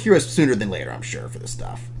you'll hear us sooner than later, I'm sure, for this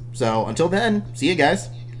stuff. So until then, see you guys.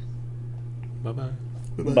 Bye-bye.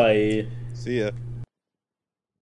 Bye. See ya.